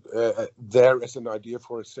there as an idea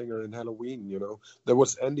for a singer in Halloween. There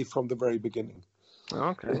was Andy from the very beginning.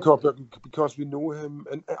 Okay. Because we knew him,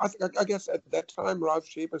 and I guess at that time Ralph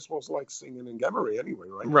Shapers was like singing in Gamma anyway,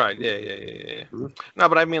 right? Right. Yeah. Mhm. No,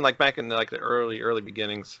 but I mean like back in like the early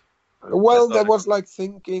beginnings. I Well, thought that was like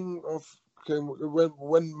thinking of okay,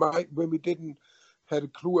 when we didn't had a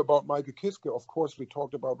clue about Michael Kiske. Of course, we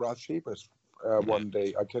talked about Ralph Shapers one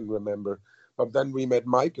day. I can remember, but then we met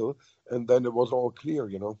Michael, and then it was all clear.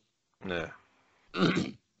 Yeah.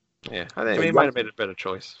 Yeah, I think The he might young, have made a better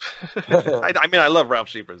choice. I mean, I love Ralph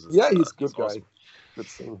Sheepers. yeah, he's a good He's guy. awesome. Good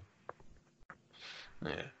singer.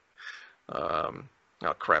 Yeah.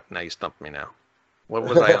 Oh crap! Now you stumped me. Now, what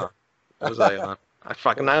was I on? What was I on? I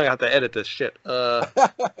fucking now I have to edit this shit.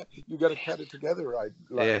 You got to cut it together, right?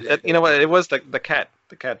 Yeah. You know what? It was the cat.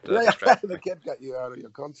 The cat Yeah, distracted the me. cat got you out of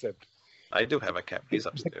your concept. I do have a cat. He's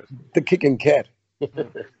upstairs. The kicking cat.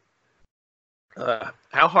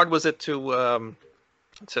 How hard was it to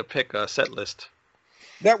pick a set list?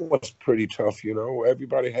 That was pretty tough,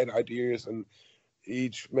 Everybody had ideas, and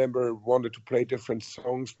each member wanted to play different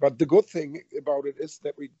songs. But the good thing about it is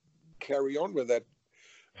that we carry on with that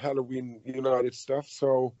Halloween United stuff.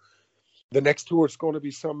 So the next tour is going to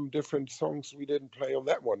be some different songs we didn't play on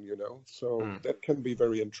that one, So that can be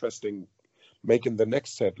very interesting, making the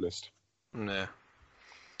next set list. Yeah.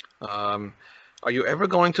 Are you ever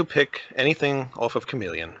going to pick anything off of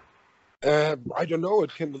Chameleon? I don't know.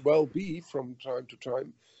 It can well be from time to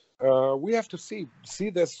time. We have to see. See,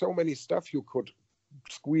 there's so many stuff you could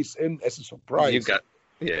squeeze in as a You surprise. got,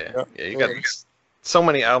 yeah, Yeah, yeah, you got so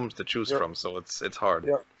many albums to choose yeah, from, so it's hard.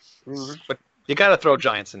 yeah. Mhm. But you got to throw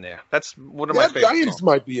Giants in there. That's one of my Yeah, favorite Giants songs.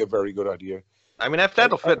 might be a very good idea. I mean, I,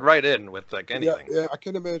 that'll I, fit right in with like yeah, anything. yeah, I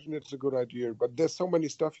can imagine it's a good idea. But there's so many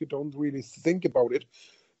stuff you don't really think about it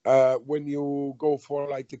when you go for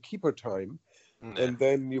like the keeper time, Yeah, and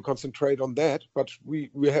then you concentrate on that. But we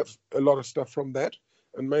have a lot of stuff from that,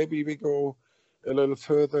 and maybe we go a little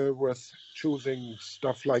further with choosing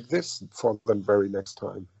stuff like this for the very next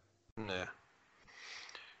time. yeah.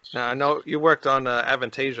 Now I know you worked on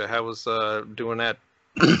Avantasia. How was doing that?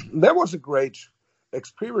 That was a great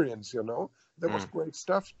experience, you know. There was Mm. great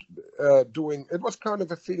stuff doing. It was kind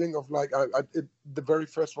of a feeling of like the very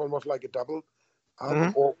first one was like a double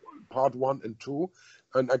album Hmm. or part one and two,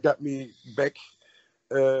 and it got me back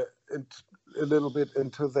uh, a little bit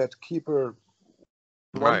into that keeper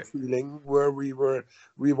one Right. feeling where we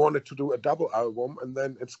wanted to do a double album, and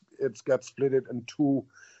then it's got split it in two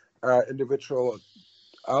individual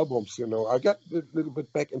albums. You know, I got a little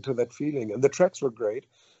bit back into that feeling, and the tracks were great.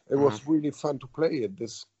 It Hmm. was really fun to play it.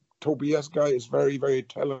 This Tobias guy is very, very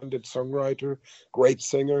talented songwriter, great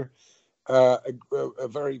singer, a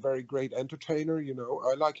very, very great entertainer. You know,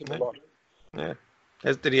 I like him a Yeah. lot. Yeah.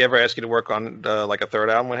 Did he ever ask you to work on like a third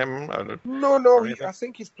album with him No, no, or anything? I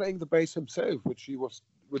think he's playing the bass himself, which Oh he was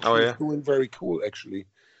yeah. doing very cool actually.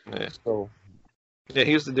 Yeah. So Yeah.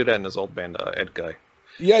 He used to do that in his old band, Ed Guy.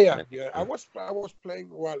 yeah, yeah, Yeah. yeah. I was playing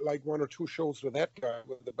like one or two shows with that guy,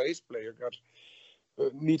 with the bass player got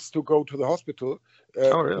needs to go to the hospital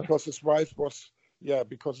Oh really? because his wife was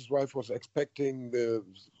because his wife was expecting the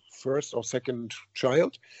first or second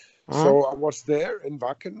child. Hmm. So I was there in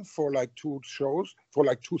Wacken for like two shows for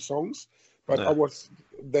like two songs, but I Yeah. was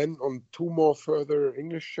then on two more further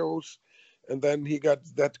English shows, and then he got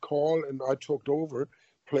that call and I took over,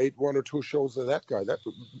 played one or two shows with that guy.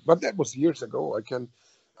 But that was years ago.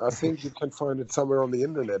 I think you can find it somewhere on the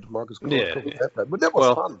internet, Markus Yeah. Grosskopf, Yeah. that guy. But that was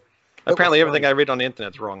Well, fun. That was apparently everything fun. I read on the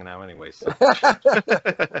internet's wrong now anyway. So. Yeah,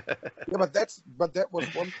 but that was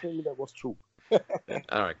one thing that was true. Yeah.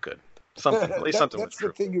 All right. Good. Something. At least something was That's the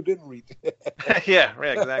true. thing you didn't read. Yeah.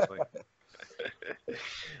 Yeah. Exactly.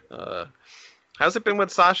 Uh, how's it been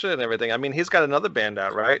with Sasha and everything? I mean, he's got another band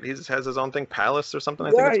out, right? He has his own thing, Palace or something. I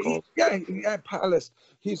think Yeah, it's called. yeah, Palace.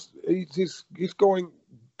 He's going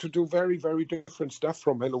to do very, very different stuff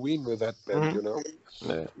from Helloween with that band, Hmm. you know,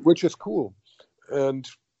 Yeah. which is cool. And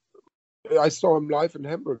I saw him live in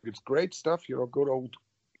Hamburg. It's great stuff, you know, good old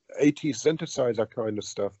 80s synthesizer kind of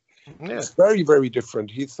stuff. Yeah. It's very, very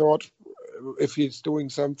different. He thought if he's doing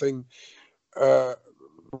something uh,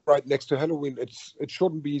 right next to Halloween, it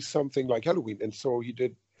shouldn't be something like Halloween. And so he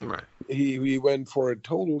did. Right. He went for a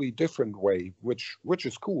totally different way, which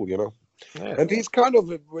is cool, you know. Yeah. And he's kind of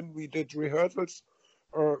when we did rehearsals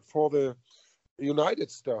for the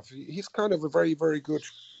United stuff, he's kind of a very, very good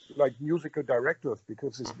like musical director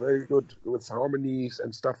because he's very good with harmonies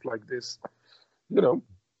and stuff like this, you know.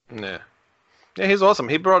 Yeah. Yeah, he's awesome.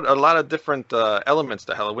 He brought a lot of different elements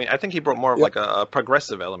to Halloween. I think he brought more of Yeah, like a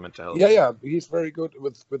progressive element to yeah, Halloween. yeah. He's very good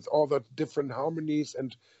with all the different harmonies,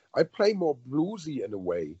 and I play more bluesy in a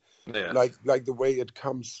way, Yeah. like the way it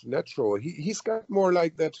comes natural. He's got more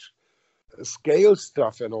like that scale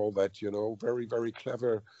stuff and all that, you know, very, very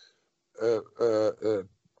clever uh, uh, uh,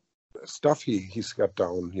 stuff he's got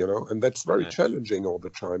down, you know, and that's very Yeah. challenging all the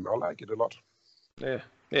time. I like it a lot. Yeah.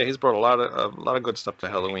 Yeah, he's brought a lot of good stuff to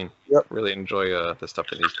Halloween. Yep, Really enjoy the stuff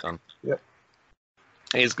that he's done. yep.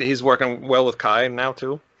 He's working well with Kai now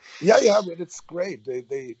too. Yeah, yeah, but it's great.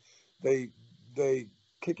 They they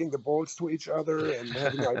kicking the balls to each other and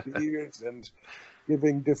having ideas and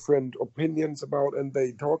giving different opinions about, and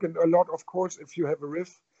they talking a lot. Of course, if you have a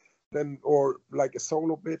riff, then or like a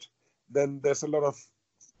solo bit, then there's a lot of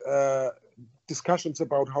uh, discussions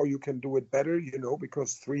about how you can do it better. You know,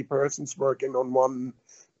 because three persons working on one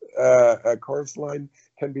chorus line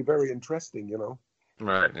can be very interesting. You know.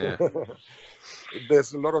 Right. Yeah.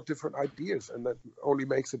 There's a lot of different ideas, and that only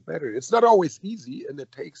makes it better. It's not always easy, and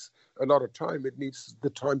it takes a lot of time. It needs the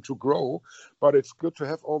time to grow, but it's good to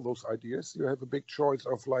have all those ideas. You have a big choice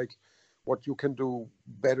of like what you can do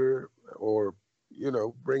better, or you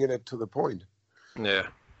know, bringing it to the point. Yeah.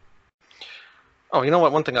 Oh, you know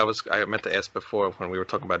what? One thing I meant to ask before when we were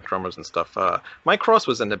talking about drummers and stuff. Mike Cross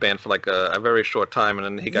was in the band for like a very short time,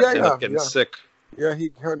 and then ended up getting sick. Yeah. He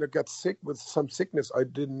kind of got sick with some sickness. I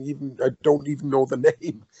don't even know the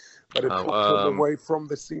name, but it Oh, took him away from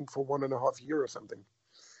the scene for 1.5 years or something.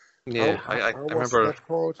 Yeah, How I was remember. that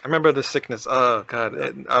called? I remember the sickness. Oh God,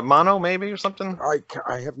 Yeah, mono maybe or something.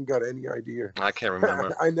 I haven't got any idea. I can't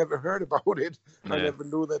remember. I never heard about it. I Yeah, never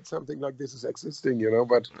knew that something like this is existing, you know.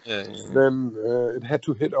 But yeah, yeah, then it had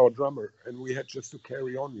to hit our drummer, and we had just to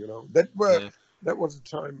carry on, you know. yeah. That was the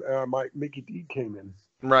time my Mickey D came in.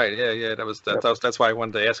 Right. Yeah, yeah. Yep. That's why I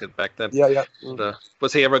wanted to ask it back then. Yeah, yeah. But,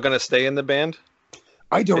 was he ever going to stay in the band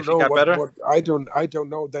I don't if he know got better? what I don't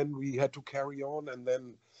know. Then we had to carry on, and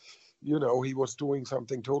then you know he was doing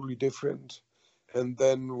something totally different, and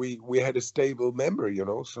then we had a stable member. You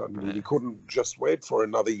know, suddenly we Yeah, couldn't just wait for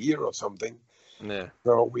another year or something. yeah,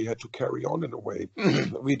 So we had to carry on in a way.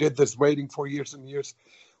 We did this waiting for years and years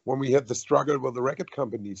when we had the struggle with the record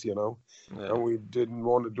companies, you know, yeah. and we didn't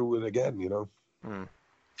want to do it again, you know. Hmm.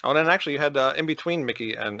 Oh, then actually you had in between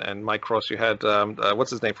Mickey and Mike Cross, you had what's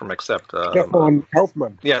his name from Accept? Stefan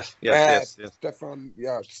Kaufmann. Yes, yes, yes, yes.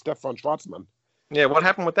 Stefan Schwarzmann. Yeah, what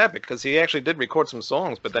happened with that? Because he actually did record some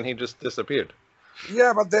songs, but then he just disappeared.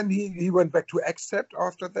 Yeah, but then he went back to Accept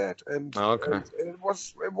after that, Oh, okay. and it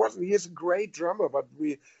wasn't. He is a great drummer, but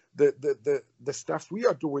the stuff we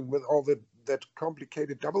are doing with all that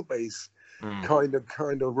complicated double bass Mm,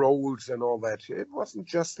 kind of rolls and all that. It wasn't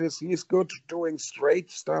just his. He's good doing straight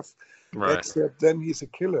stuff, right. except then he's a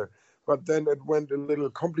killer. But then it went a little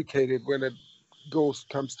complicated when it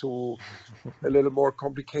comes to a little more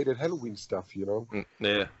complicated Helloween stuff, you know. Mm,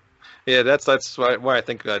 yeah. Yeah, that's why I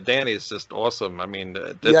think Danny is just awesome. I mean,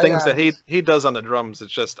 the Yeah, things yeah, that he does on the drums,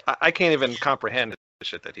 it's just I can't even comprehend the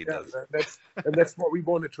shit that he yeah. does. That's what we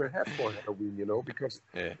wanted to have for Halloween, you know, because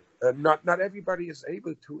Yeah, not everybody is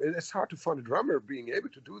able to. And it's hard to find a drummer being able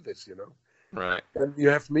to do this, you know. right. And you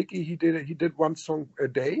have Mickey. He did one song a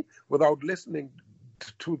day without listening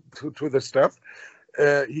to the stuff.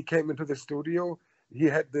 He came into the studio. He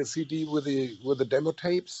had the CD with the demo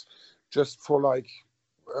tapes, just for like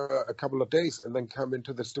a couple of days, and then come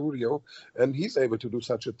into the studio. And he's able to do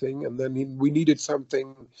such a thing. And then we needed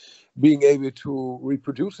something, being able to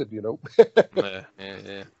reproduce it. You know, Yeah, yeah,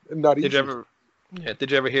 yeah. not Did you easy. ever, yeah,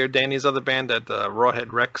 did you ever hear Danny's other band at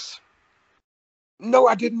Rawhead Rex? No,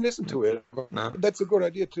 I didn't listen to it. But No. that's a good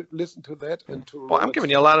idea to listen to that and to Well, roll it. I'm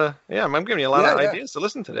giving you a lot Yeah, of yeah, ideas to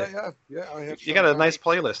listen to today. yeah. I have You got a nice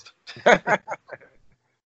playlist. some.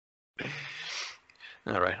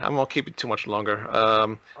 All right, I won't keep it too much longer.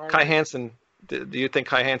 All Kai right. Hansen, do you think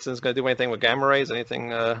Kai Hansen's going to do anything with gamma rays?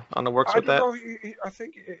 Anything on the works I with don't that? know.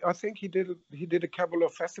 I think he did a couple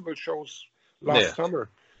of festival shows Yeah, last summer.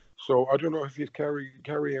 So I don't know if he's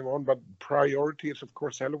carrying on, but priority is of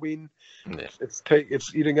course Halloween. yeah,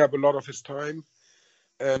 It's eating up a lot of his time.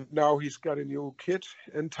 And now he's got a new kid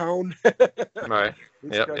in town. right.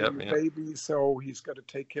 He's Yep, got a yep, new yep. baby, so he's got to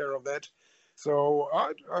take care of that. So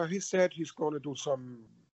he said he's going to do some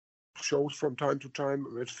shows from time to time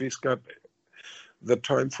if he's got the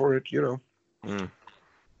time for it, you know. Mm.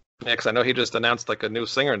 Yeah, because I know he just announced like a new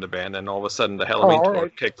singer in the band, and all of a sudden the Oh, Halloween all tour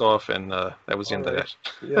right, kicked off, and that was the all end of right. that.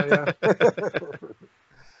 Yeah,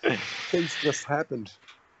 yeah. Things just happened.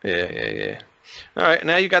 Yeah, yeah, yeah. All right,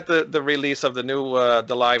 now you got the release of the new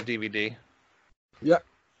the live DVD. Yeah,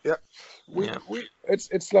 yeah. Yeah.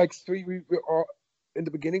 It's like we are in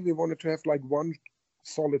the beginning we wanted to have like one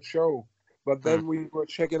solid show, but Mm, then we were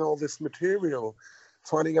checking all this material,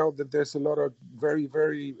 finding out that there's a lot of very,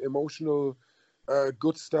 very emotional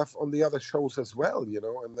good stuff on the other shows as well, you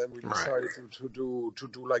know, and then we right. decided to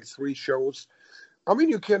do like 3 shows. I mean,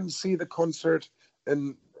 you can see the concert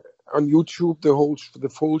and on YouTube the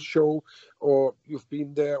full show, or you've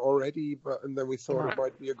been there already. But and then we thought it Right.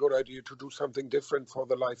 might be a good idea to do something different for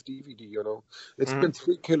the live DVD. You know, it's Hmm. been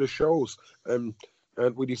 3 killer shows, and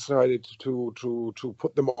we decided to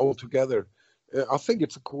put them all together. I think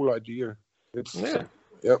it's a cool idea. It's Yeah.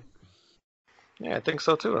 yeah, Yeah, I think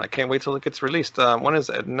so too. And I can't wait till it gets released. When is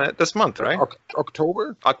it? This month, right?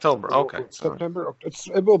 October October. or Okay. All right. September.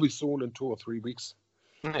 It will be soon in 2 or 3 weeks.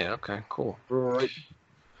 Yeah. Okay. Cool. Right.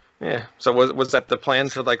 Yeah. So was that the plan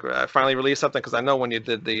to like finally release something? Because I know when you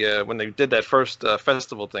did the when they did that first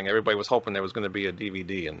festival thing, everybody was hoping there was going to be a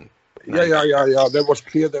DVD, and now Yeah, you got. yeah. That was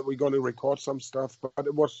clear that we're going to record some stuff, but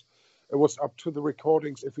it was up to the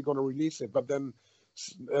recordings if we're going to release it. But then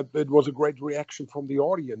it was a great reaction from the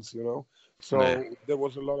audience, you know. Yeah. So there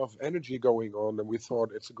was a lot of energy going on, and we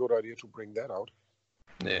thought it's a good idea to bring that out.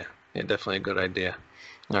 Yeah. Yeah. Definitely a good idea.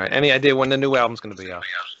 All right. Any idea when the new album's going to be out?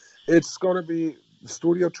 It's going to be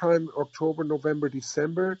studio time October, November,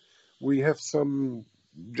 December. We have some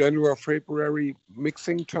January, February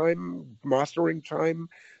mixing time, mastering time.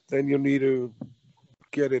 Then you need to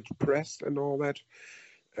get it pressed and all that.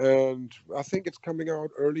 And I think it's coming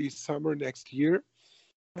out early summer next year.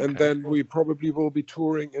 And Okay, then cool. we probably will be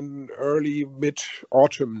touring in early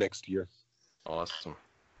mid-autumn next year. Awesome.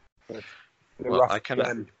 That's the Well, rough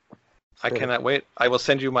plan. I cannot wait. I will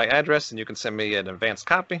send you my address, and you can send me an advanced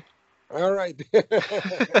copy. All right.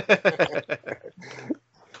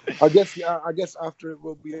 I guess after it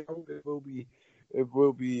will be out, it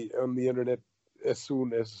will be on the internet as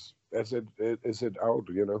soon as it is it out.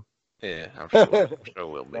 Yeah, I'm sure. I'm sure it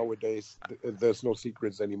will be. Nowadays, there's no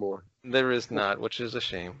secrets anymore. There is not, which is a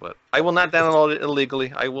shame, but I will not download it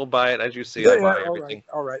illegally. I will buy it, as you see. Yeah, I yeah, buy all right, everything.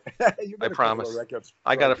 all right. You I got a couple of promise. records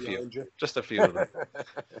I got right a few, behind you. just a few of them.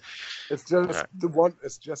 It's All just right. the one.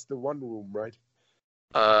 It's just the one room, right?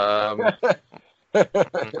 Um,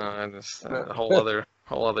 This a whole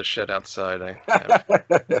other shit outside.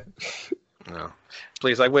 No,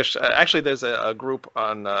 please. I wish. Actually, there's a group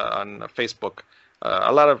on Facebook.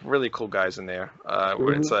 A lot of really cool guys in there.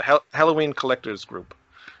 It's Mhm. a Helloween collectors group,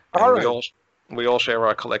 All and right, we all share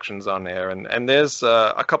our collections on there. And there's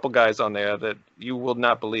a couple guys on there that you will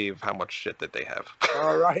not believe how much shit that they have.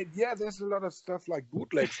 all right. Yeah, there's a lot of stuff like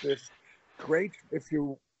bootlegs. There's great if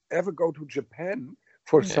you ever go to Japan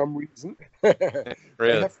for Yeah, some reason. They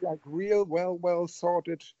really. have like real well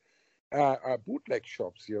sorted bootleg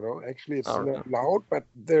shops. Actually, it's Oh, not loud, but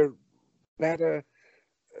better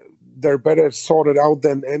they're better sorted out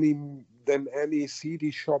than any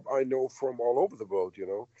CD shop I know from all over the world.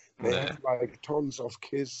 They have yeah. like tons of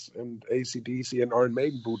Kiss and AC/DC and Iron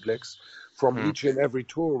Maiden bootlegs from Hmm. each and every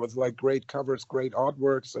tour with like great covers, great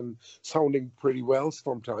artworks, and sounding pretty well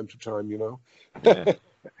from time to time. Yeah.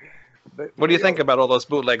 they, What do you they think are about all those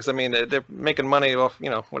bootlegs? I mean, they're making money off,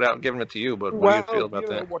 without giving it to you. But what do you feel well. about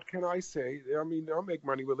that? What can I say? I mean, I make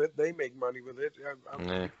money with it. They make money with it.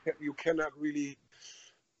 Yeah, You cannot really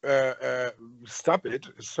stop it.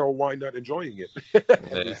 So why not enjoying it?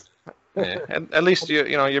 At yeah, least. yeah. At least your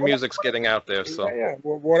What music's getting out there. Yeah, So yeah.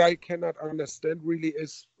 Well, what I cannot understand really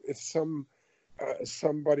is if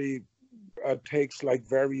somebody takes like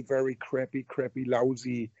very, very crappy,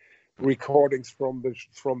 lousy recordings from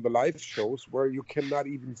the live shows where you cannot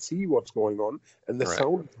even see what's going on and the right,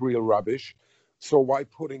 sound is real rubbish. So why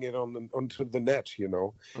putting it onto the net?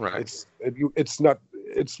 right. It's not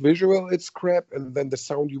it's visual, it's crap, and then the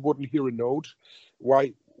sound you wouldn't hear a note.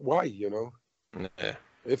 Why? Yeah.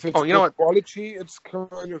 If it's Oh, you know good what? quality, it's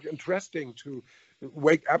kind of interesting to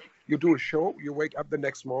wake up. You do a show, you wake up the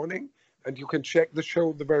next morning, and you can check the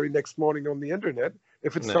show the very next morning on the internet.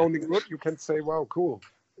 If it's Yeah, sounding good, you can say, "Wow, cool,"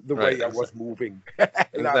 the right. way I was moving last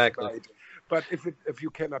Exactly. night. But if you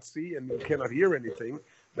cannot see and you cannot hear anything,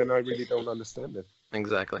 then I really don't understand it.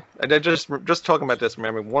 Exactly. And I just talking about this.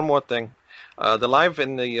 Remember one more thing. The live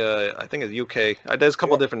in the I think it's UK. There's a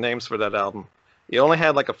couple Yeah, different names for that album. You only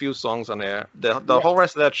had like a few songs on there. The yeah. whole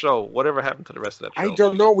rest of that show. Whatever happened to the rest of that I show?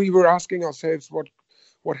 don't know. We were asking ourselves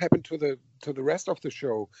what happened to the rest of the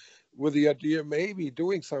show, with the idea maybe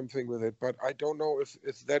doing something with it, but I don't know if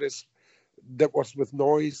that was with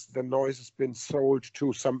Noise. The Noise has been sold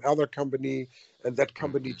to some other company, and that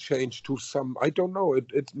company changed to some. I don't know.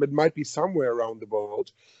 It might be somewhere around the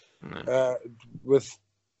world, No. uh, with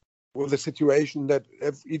the situation that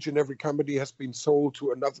each and every company has been sold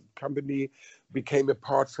to another company, became a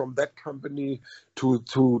part from that company to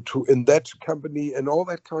in that company, and all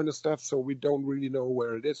that kind of stuff. So we don't really know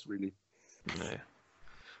where it is really. Yeah.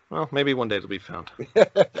 Well, maybe one day it'll be found.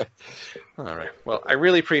 All right. Well, I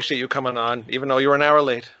really appreciate you coming on, even though you were an hour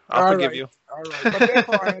late. I'll All forgive right, you. all right.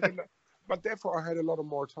 But therefore, I had a lot of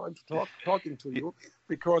more time to talking to you,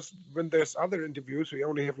 because when there's other interviews, we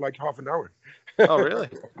only have like half an hour. Oh, really?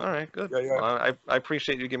 All right, good. Yeah, yeah, Well, I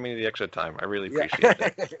appreciate you giving me the extra time. I really yeah. appreciate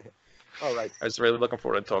that. All right, I was really looking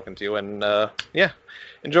forward to talking to you, and yeah,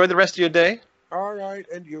 enjoy the rest of your day. all right,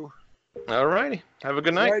 and you. All righty. Have a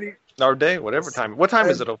good night Righty. or day, whatever time. What time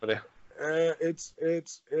is And it over there? it's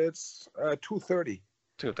 2:30.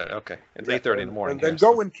 2:30. Okay, it's Yeah, 8:30 in the morning and then here.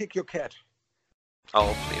 So. go and kick your cat.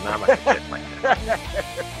 Oh, please, now I'm not gonna get my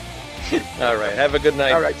All right. Have a good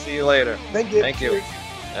night. All right. See you later. Thank you. Thank you. Cheers.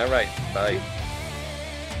 All right. Bye.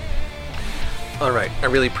 All right. I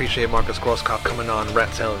really appreciate Markus Grosskopf coming on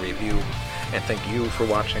Rat Salad Review, and thank you for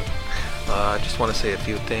watching. I just want to say a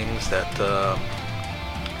few things that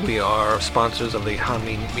we are sponsors of the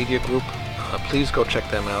Hamin Media Group. Please go check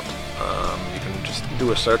them out. You can just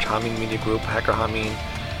do a search, Hamin Media Group, Hacker Hamin.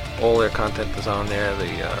 All their content is on there,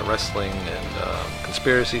 the wrestling and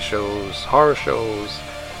conspiracy shows, horror shows,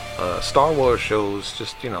 Star Wars shows,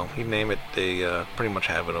 just, you name it, they pretty much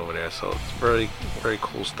have it over there. So it's very, very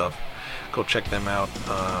cool stuff. Go check them out.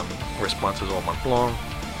 We're sponsors all month long.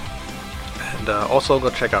 And also go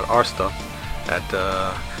check out our stuff at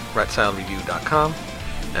ratsaladreview.com.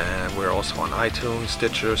 And we're also on iTunes,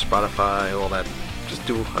 Stitcher, Spotify, all that. Just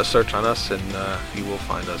do a search on us and you will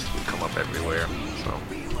find us. We come up everywhere. So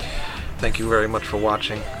thank you very much for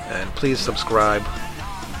watching, and please subscribe.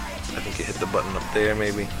 I think you hit the button up there,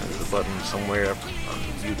 maybe. There's a button somewhere on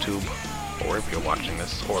YouTube, or if you're watching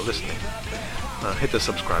this or listening. Hit the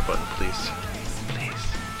subscribe button, please. Please.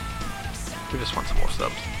 We just want some more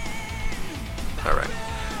subs. Alright.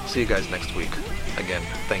 See you guys next week. Again,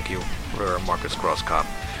 thank you for Markus Grosskopf.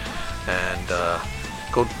 And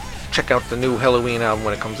go check out the new Helloween album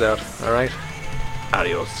when it comes out. Alright?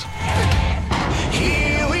 Adios.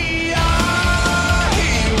 Here we are,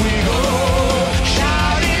 here we go.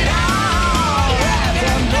 Shout it out, let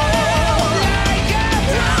them know. Like a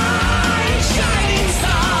bright shining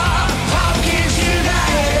star, pumpkins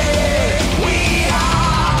united. We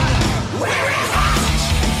are very hot.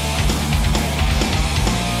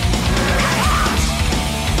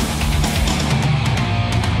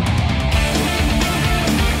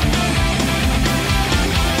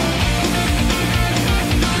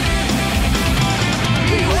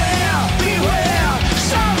 Beware, beware,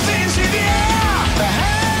 something's in the air. The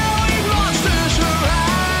Helloween monsters will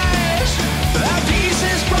rise. The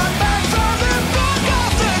pieces brought back from the book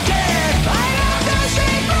of the dead. Light up the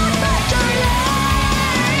secret factory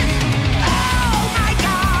light. Oh my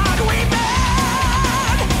God, we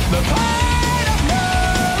burn. The point of no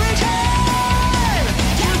return.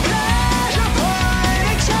 To pleasure point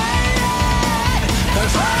excited. The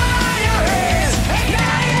fire is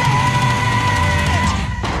ignited.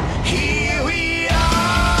 Here we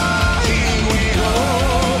are, here we go.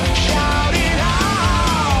 Shout it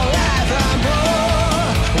out, let them know.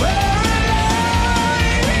 We're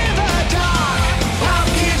alive in the dark.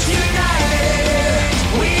 Pumpkins united,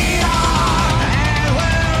 we are. And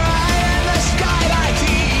we're high in the sky like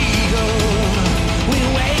the eagle. We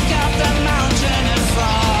wake up the mountain and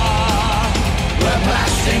fall. We're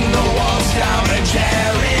blasting the walls down in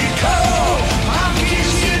Jericho.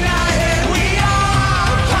 Pumpkins united, we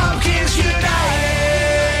are. Pumpkins united.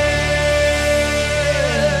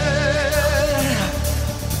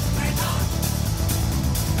 Bring on.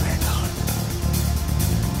 Bring on. Bring on.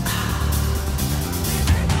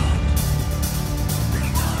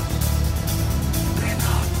 Bring on. Bring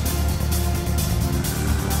on.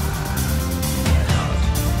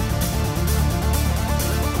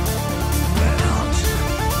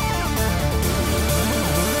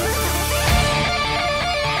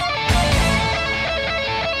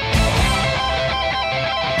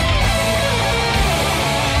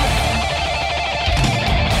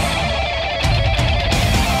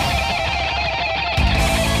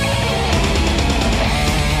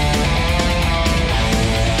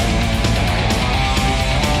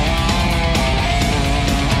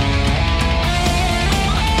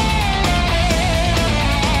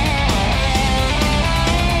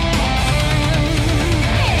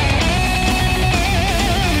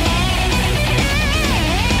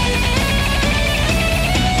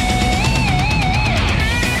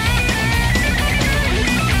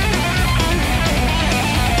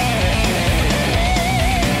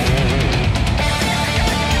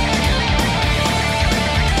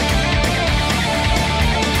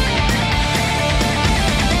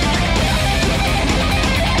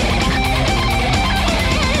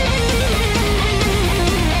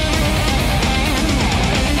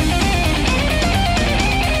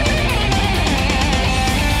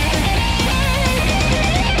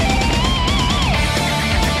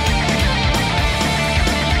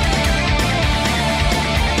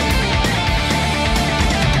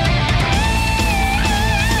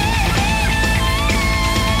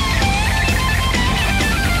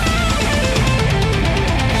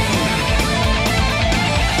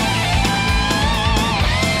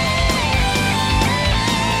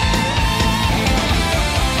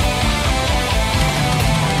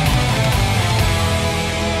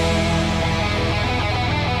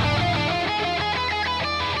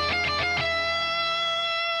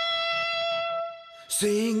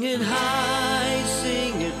 Sing it high,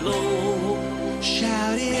 sing it low,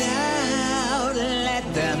 shout it out, let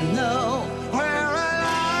them know we're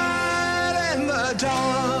alive in the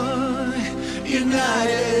dark,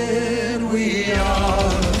 united.